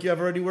doesn't look like you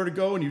have anywhere to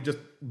go, and you just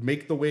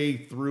make the way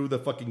through the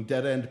fucking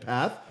dead end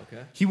path.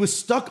 Okay. He was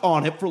stuck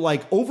on it for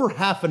like over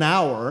half an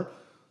hour.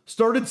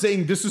 Started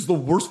saying this is the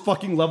worst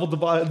fucking level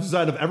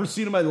design I've ever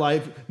seen in my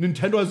life.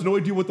 Nintendo has no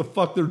idea what the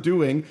fuck they're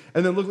doing.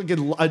 And then looked like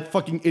a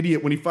fucking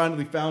idiot when he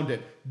finally found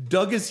it.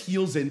 Dug his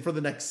heels in for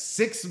the next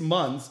 6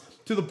 months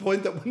to the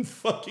point that when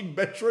fucking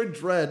Metroid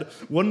Dread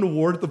won an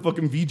award at the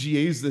fucking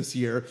VGAs this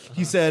year,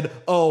 he said,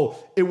 "Oh,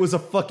 it was a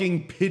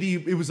fucking pity.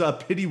 It was a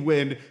pity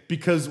win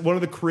because one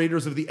of the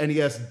creators of the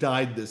NES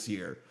died this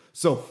year."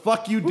 So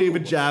fuck you,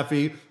 David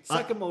Jaffe.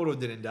 Sakamoto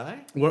didn't die.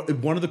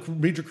 One of the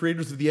major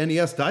creators of the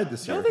NES died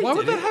this year. they why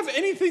would that didn't. have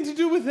anything to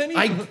do with any?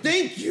 I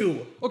thank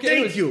you. Okay,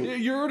 Thank anyways, you.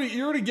 You're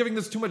already giving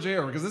this too much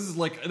air because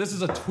this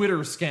is a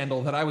Twitter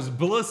scandal that I was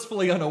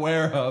blissfully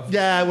unaware of.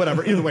 Yeah,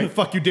 whatever. Either way,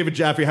 fuck you, David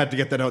Jaffe. Had to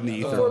get that out in the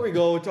ether. Before we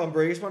go, Tom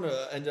Brady, I just want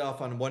to end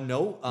off on one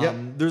note.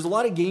 There's a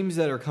lot of games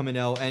that are coming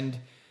out, and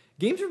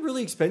games are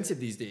really expensive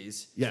these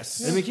days.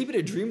 Yes. And we keep it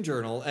a dream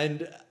journal,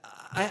 and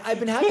I've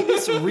been having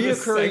this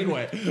reoccurring.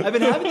 segue. I've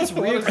been having this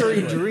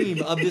reoccurring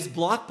dream of this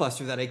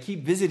Blockbuster that I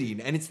keep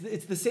visiting, and it's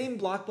the same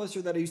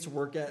Blockbuster that I used to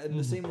work at, and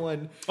the same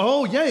one.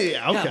 Oh yeah.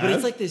 Okay. Yeah, but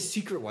it's like this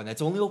secret one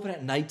that's only open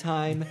at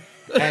nighttime,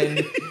 and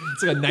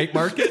It's like a night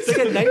market. it's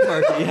like a night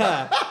market.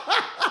 Yeah.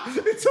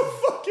 it's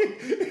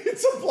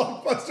a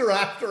Blockbuster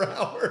after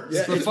hours.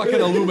 It's the fucking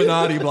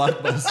Illuminati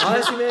blockbuster.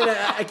 Honestly, man,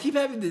 I keep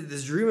having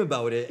this dream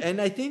about it, and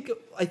I think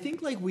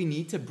like we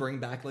need to bring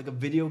back like a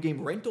video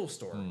game rental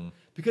store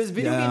because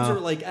video Yeah. games are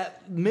like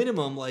at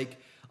minimum like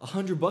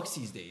 $100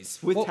 these days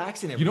with Well,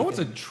 tax and you everything. know what's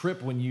a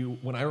trip when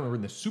I remember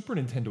in the Super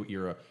Nintendo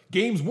era,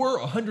 games were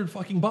 $100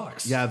 fucking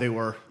bucks. Yeah, they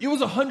were. It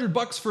was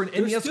 $100 for an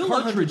They're NES still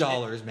cartridge.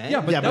 $100, man.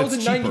 Yeah, but Yeah, that but was in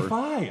it's cheaper.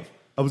 '95.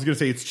 I was gonna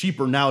say it's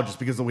cheaper now just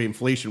because of the way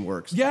inflation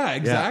works. Yeah,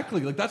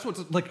 exactly. Like that's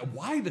what's like.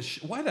 Why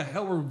the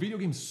hell were video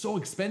games so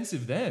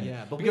expensive then?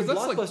 Yeah, but because with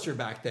that's like Blockbuster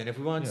back then, if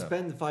we wanted to Yeah.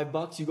 spend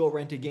 $5, you go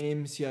rent a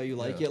game, see how you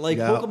like Yeah. it. Like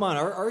Yeah. Pokemon,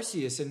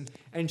 Arceus,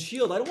 and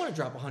Shield. I don't want to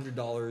drop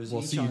 $100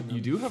 well, each see, on them.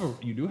 you do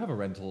have a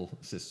rental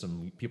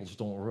system. People just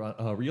don't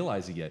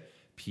realize it yet.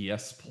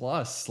 PS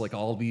Plus, like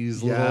all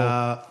these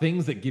Yeah. little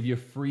things that give you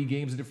free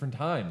games at different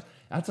times.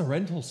 That's a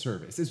rental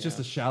service. It's just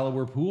a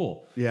shallower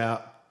pool. Yeah.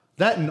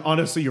 That and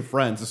honestly, your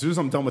friends. As soon as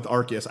I'm done with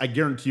Arceus, I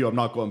guarantee you, I'm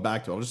not going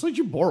back to it. I'll just let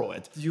you borrow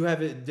it. Do you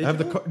have it? I have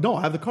the digital? no.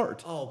 I have the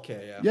cart. Oh,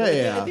 okay, yeah. Yeah, But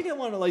yeah. I think I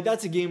want to like.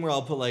 That's a game where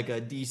I'll put like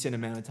a decent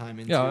amount of time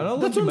into. Yeah, and I'll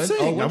That's let what I'm you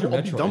saying. I'll I'll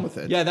let be you done with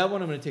it. Yeah, that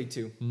one I'm going to take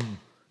too.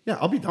 Yeah,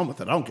 I'll be done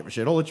with it. I don't give a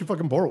shit. I'll let you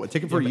fucking borrow it.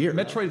 Take it for a year.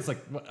 Metroid's like,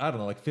 I don't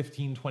know, like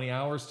 15, 20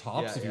 hours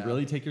tops Yeah, if you yeah.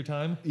 really take your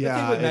time. Yeah,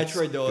 the thing with it's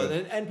Metroid though,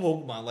 good. and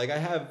Pokemon, like I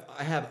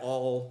have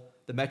all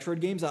the Metroid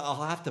games. I'll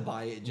have to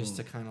buy it just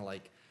to kind of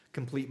like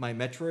complete my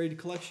Metroid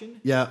collection.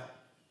 Yeah. especially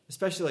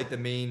Especially like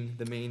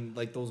the main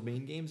like those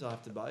main games I'll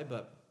have to buy.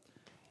 But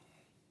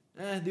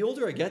the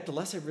older I get, the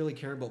less I really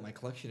care about my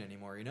collection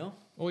anymore. You know?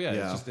 Oh yeah,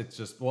 Yeah. it's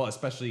just well,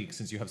 especially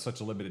since you have such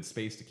a limited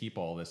space to keep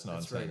all this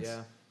nonsense. That's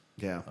right.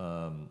 Yeah.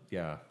 Yeah.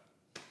 Yeah.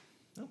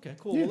 Okay.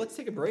 Cool. Yeah. Well, let's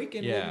take a break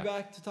and we'll Yeah. be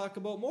back to talk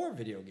about more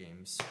video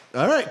games.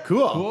 All right.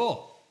 Cool.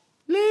 Cool.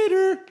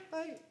 Later.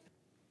 Bye.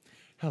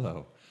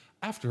 Hello.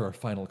 After our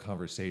final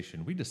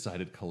conversation, we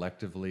decided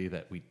collectively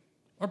that we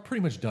are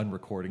pretty much done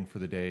recording for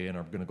the day and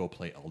are going to go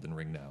play Elden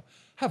Ring now.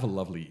 Have a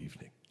lovely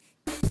evening.